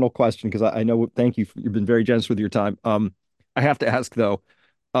as a final question, because I know, thank you, you've been very generous with your time. I have to ask though,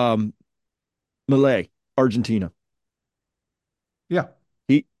 um, Malay, Argentina. Yeah.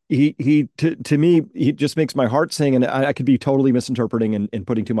 To me, he just makes my heart sing, and I could be totally misinterpreting and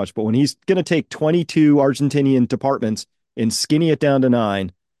putting too much. But when he's going to take 22 Argentinian departments and skinny it down to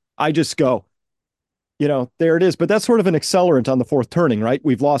nine, I just go, there it is. But that's sort of an accelerant on the fourth turning, right?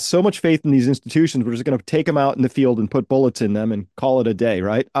 We've lost so much faith in these institutions. We're just going to take them out in the field and put bullets in them and call it a day,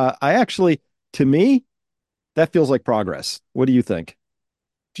 right? I actually, to me, that feels like progress. What do you think?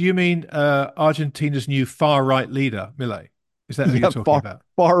 Do you mean Argentina's new far right leader, Milei? Is that who you're Yeah, talking far about?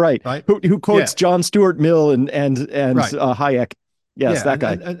 far right. Right? Who Yeah. quotes John Stuart Mill and Right. Hayek? Yes, Yeah. that And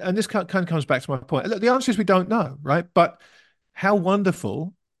guy. and and this kind of comes back to my point. Look, the answer is we don't know, right? But how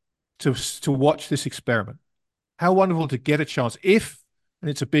wonderful to watch this experiment. How wonderful to get a chance if, and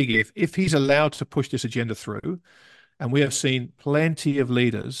it's a big if he's allowed to push this agenda through, and we have seen plenty of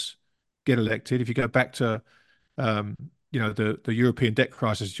leaders get elected. If you go back to, um, the European debt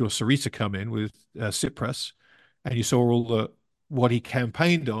crisis, you saw Syriza come in with Tsipras, and you saw all the what he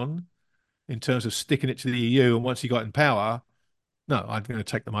campaigned on in terms of sticking it to the EU. And once he got in power, no, I'm going to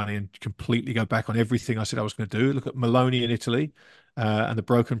take the money and completely go back on everything I said I was going to do. Look at Meloni in Italy and the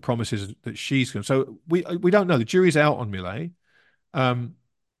broken promises that she's going. So we don't know. The jury's out on Millet. Um,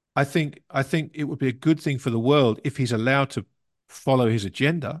 I think it would be a good thing for the world if he's allowed to follow his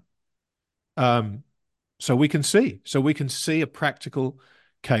agenda. Um, so we can see a practical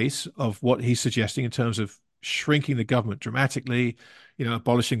case of what he's suggesting in terms of shrinking the government dramatically,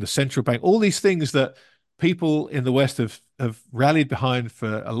 abolishing the central bank, all these things that people in the West have rallied behind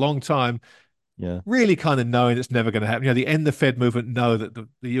for a long time, Yeah. really kind of knowing it's never going to happen. The end the Fed movement know that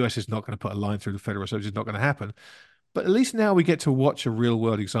the US is not going to put a line through the Federal Reserve, it's not going to happen. But at least now we get to watch a real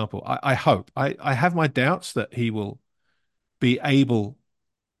world example. I hope. I have my doubts that he will be able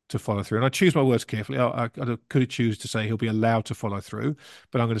to follow through. And I choose my words carefully. I could choose to say he'll be allowed to follow through,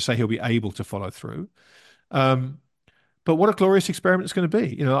 but I'm going to say he'll be able to follow through. Um, but what a glorious experiment it's going to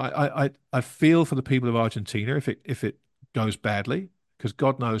be. I feel for the people of Argentina if it goes badly, because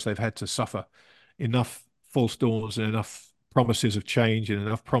God knows they've had to suffer enough false dawns and enough promises of change and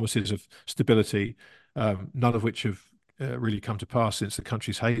enough promises of stability, none of which have really come to pass since the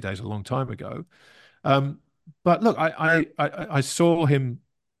country's heydays a long time ago. Um, but look, I saw him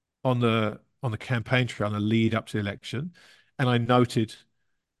on the campaign trail on the lead up to the election, and I noted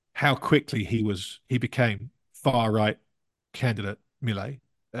how quickly he became far right candidate Millet.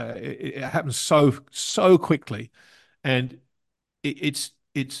 It happened so quickly, and it's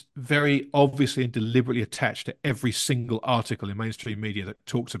very obviously and deliberately attached to every single article in mainstream media that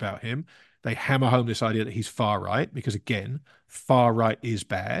talks about him. They hammer home this idea that he's far right because, again, far right is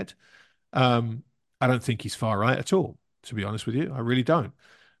bad. Um, I don't think he's far right at all, to be honest with you. I really don't.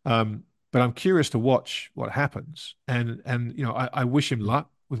 Um, but I'm curious to watch what happens, and I wish him luck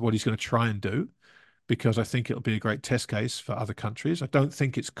with what he's going to try and do because I think it'll be a great test case for other countries. I don't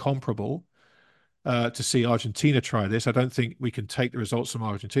think it's comparable to see Argentina try this. I don't think we can take the results from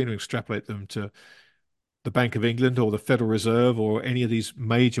Argentina and extrapolate them to the Bank of England or the Federal Reserve or any of these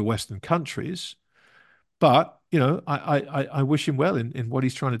major Western countries. But I wish him well in what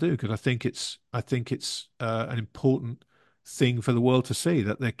he's trying to do, because I think it's an important thing for the world to see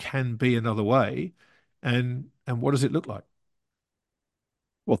that there can be another way, and what does it look like?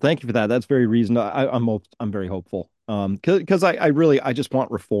 Well, thank you for that. That's very reasonable. I'm very hopeful. Because I really I just want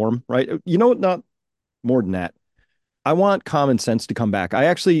reform, right? You know, not more than that. I want common sense to come back. I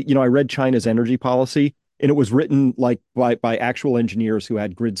actually, I read China's energy policy, and it was written like by actual engineers who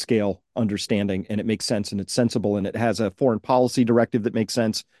had grid scale understanding, and it makes sense and it's sensible, and it has a foreign policy directive that makes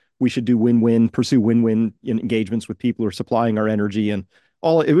sense. We should do win-win, pursue win-win engagements with people who are supplying our energy, and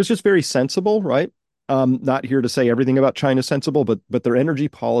all. It was just very sensible, right? Not here to say everything about China sensible, but their energy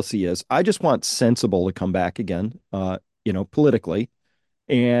policy is. I just want sensible to come back again, politically.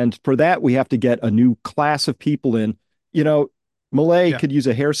 And for that, we have to get a new class of people in. You know, Malay Yeah, could use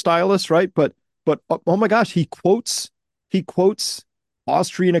a hairstylist, right? But oh my gosh, he quotes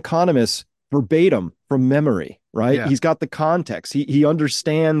Austrian economists verbatim from memory, right? yeah, He's got the context. He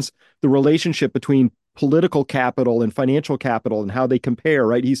understands the relationship between political capital and financial capital and how they compare,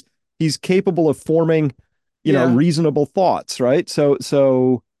 right? He's capable of forming, yeah, reasonable thoughts, right? So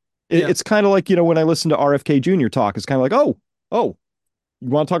yeah, it's kind of like, when I listen to RFK Jr. talk, it's kind of like, oh, you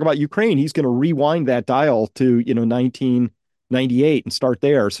want to talk about Ukraine? He's going to rewind that dial to, 1998 and start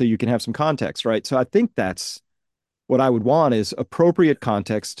there so you can have some context, right? So I think that's what I would want is appropriate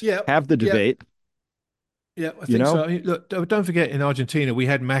context, yeah, have the yeah, debate, yeah. I you think so. know? I mean, look, don't forget, in Argentina we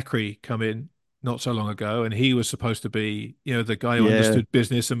had Macri come in not so long ago, and he was supposed to be, the guy who Yeah. understood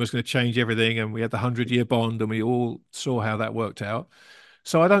business and was going to change everything. And we had the 100-year bond, and we all saw how that worked out.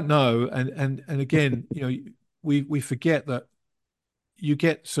 So I don't know. And again, we forget that you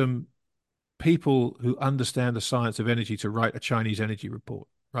get some people who understand the science of energy to write a Chinese energy report,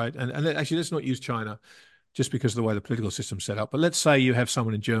 right? And actually, let's not use China just because of the way the political system's set up. But let's say you have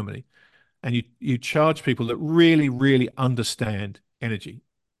someone in Germany, and you charge people that really, really understand energy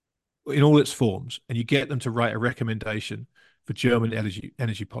in all its forms, and you get them to write a recommendation for German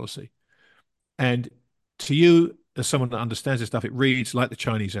energy policy. And to you, as someone that understands this stuff, it reads like the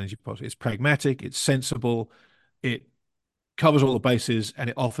Chinese energy policy. It's pragmatic, it's sensible, it covers all the bases, and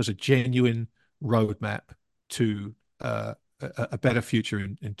it offers a genuine roadmap to a better future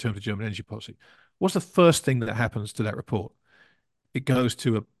in terms of German energy policy. What's the first thing that happens to that report? It goes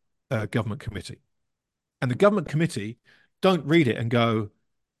to a government committee. And the government committee don't read it and go,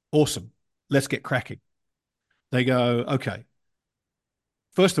 awesome, let's get cracking. They go, okay,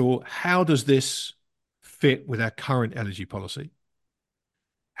 first of all, how does this fit with our current energy policy?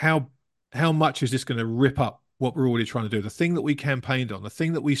 How how much is this going to rip up what we're already trying to do? The thing that we campaigned on, the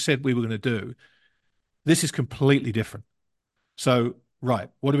thing that we said we were going to do, this is completely different. So, right,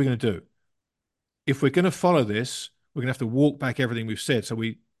 what are we going to do? If we're going to follow this, we're going to have to walk back everything we've said. So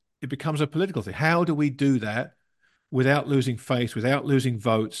it becomes a political thing. How do we do that without losing face, without losing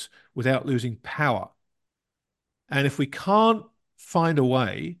votes, without losing power? And if we can't find a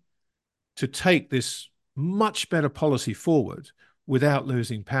way to take this much better policy forward without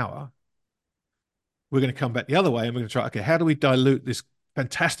losing power, we're going to come back the other way and we're going to try, okay, how do we dilute this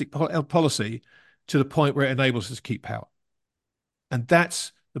fantastic policy to the point where it enables us to keep power? And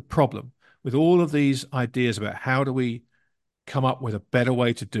that's the problem with all of these ideas about how do we come up with a better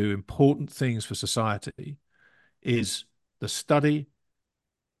way to do important things for society is the study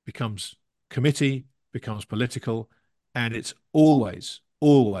becomes committee, becomes political, and it's always,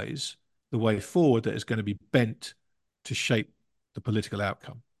 always the way forward that is going to be bent to shape the political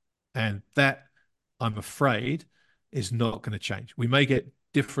outcome. And that, I'm afraid, is not going to change. We may get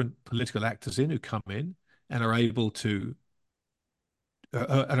different political actors in who come in and are able to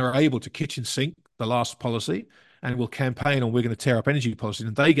kitchen sink the last policy and will campaign on we're going to tear up energy policy,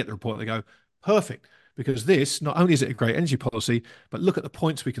 and they get the report. They go, perfect, because this not only is it a great energy policy, but look at the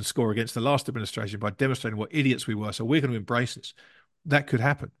points we can score against the last administration by demonstrating what idiots we were. So we're going to embrace this. That could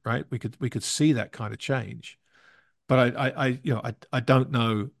happen, right? We could see that kind of change. But I don't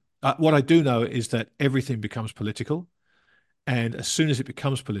know. What I do know is that everything becomes political, and as soon as it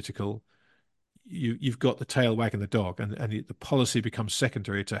becomes political, you've got the tail wagging the dog, and the policy becomes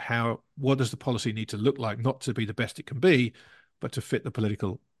secondary to what does the policy need to look like, not to be the best it can be, but to fit the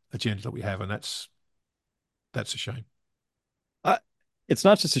political agenda that we have, and that's a shame. Uh, it's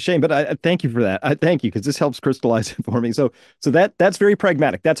not just a shame, but I thank you for that. I thank you because this helps crystallize it for me. So that's very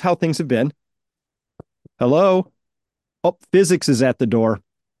pragmatic. That's how things have been. Hello. Oh, physics is at the door,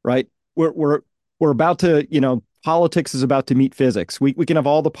 right? We're about to, politics is about to meet physics. We can have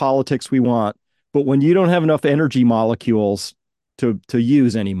all the politics we want, But when you don't have enough energy molecules to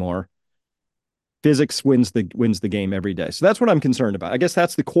use anymore, physics wins the game every day. So that's what I'm concerned about. I guess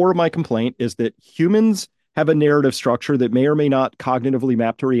that's the core of my complaint is that humans have a narrative structure that may or may not cognitively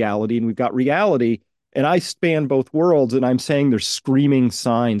map to reality, and we've got reality. And I span both worlds, and I'm saying there's screaming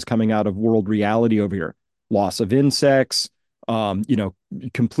signs coming out of world reality over here: loss of insects, you know,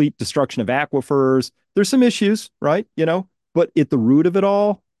 complete destruction of aquifers. There's some issues, right? You know, but at the root of it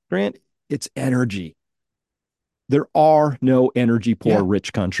all, Grant, it's energy. There are no energy poor Yeah,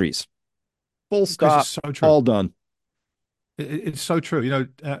 rich countries. Full Chris, it's stop. so true. All done. It's so true. You know,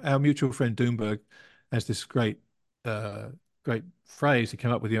 our mutual friend Doomberg has this uh, great phrase he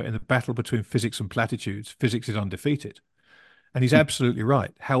came up with. You know, in the battle between physics and platitudes, physics is undefeated, and he's absolutely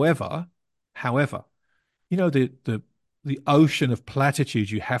right. However, you know, the ocean of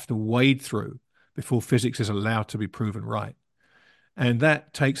platitudes you have to wade through before physics is allowed to be proven right, and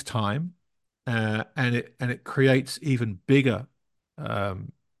that takes time, and it creates even bigger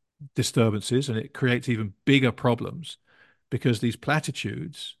um, disturbances, and it creates even bigger problems because these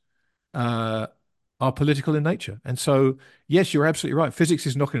platitudes uh, are political in nature. And so, yes, you're absolutely right. Physics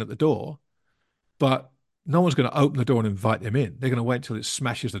is knocking at the door, but no one's going to open the door and invite them in. They're going to wait until it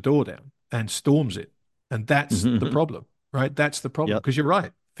smashes the door down and storms it. And that's the Mm-hmm. problem, right? That's the problem. Yep. Because you're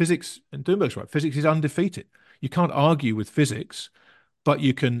right. Physics, and Doomberg's right, physics is undefeated. You can't argue with physics, but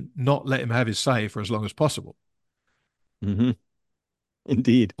you can not let him have his say for as long as possible. Mm-hmm.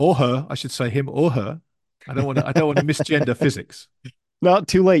 Indeed. Or her, I should say him or her. I don't want to misgender physics. Not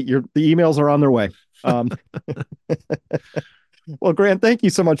too late. The emails are on their way. Um, well, Grant, thank you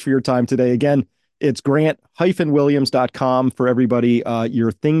so much for your time today. Again, it's grant-williams.com for everybody.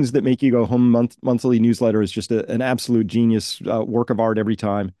 Your Things That Make You Go Home monthly newsletter is just an absolute genius work of art every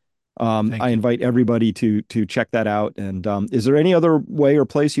time. I Thank you. invite everybody to check that out. And is there any other way or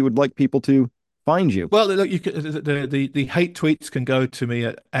place you would like people to find you? Well, look, you can, the hate tweets can go to me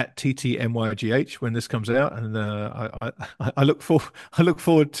at ttmygh when this comes out, and I look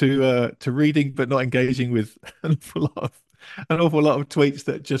forward to reading but not engaging with an awful lot of tweets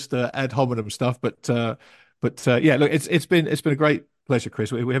that just ad hominem stuff. But yeah, look, it's been a great pleasure,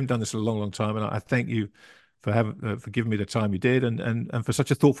 Chris. We haven't done this in a long, long time, and I thank you for giving me the time you did, and for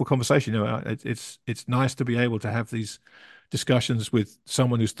such a thoughtful conversation. You know, it's nice to be able to have these discussions with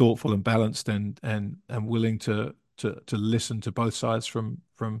someone who's thoughtful and balanced and willing to listen to both sides from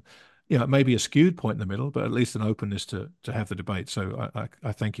maybe a skewed point in the middle, but at least an openness to have the debate. So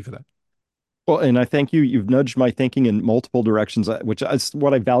I thank you for that. Well, and I thank you. You've nudged my thinking in multiple directions, which is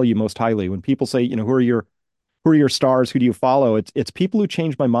what I value most highly. When people say, you know, who are your stars? Who do you follow? It's people who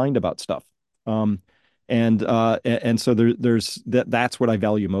change my mind about stuff. Um, and so there's that's what I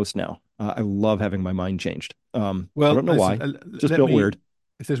value most now. I love having my mind changed. I Well, don't know listen, why. Just let built me. weird.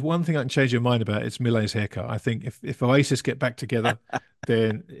 If there's one thing I can change your mind about, it's Milei's haircut. I think if Oasis get back together,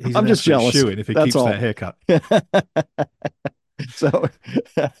 then he's I'm an just absolute jealous. shoo-in if he That's keeps all. that haircut. So,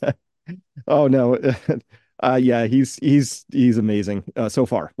 oh no, yeah, he's amazing so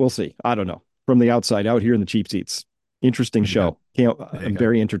far. We'll see. I don't know. From the outside, out here in the cheap seats, interesting There you go. show. Can't. There you I'm go.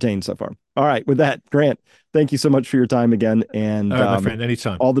 very entertained so far. All right, with that, Grant, thank you so much for your time again, All and right, my friend.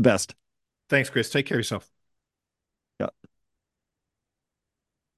 Anytime. all the best. Thanks, Chris. Take care of yourself.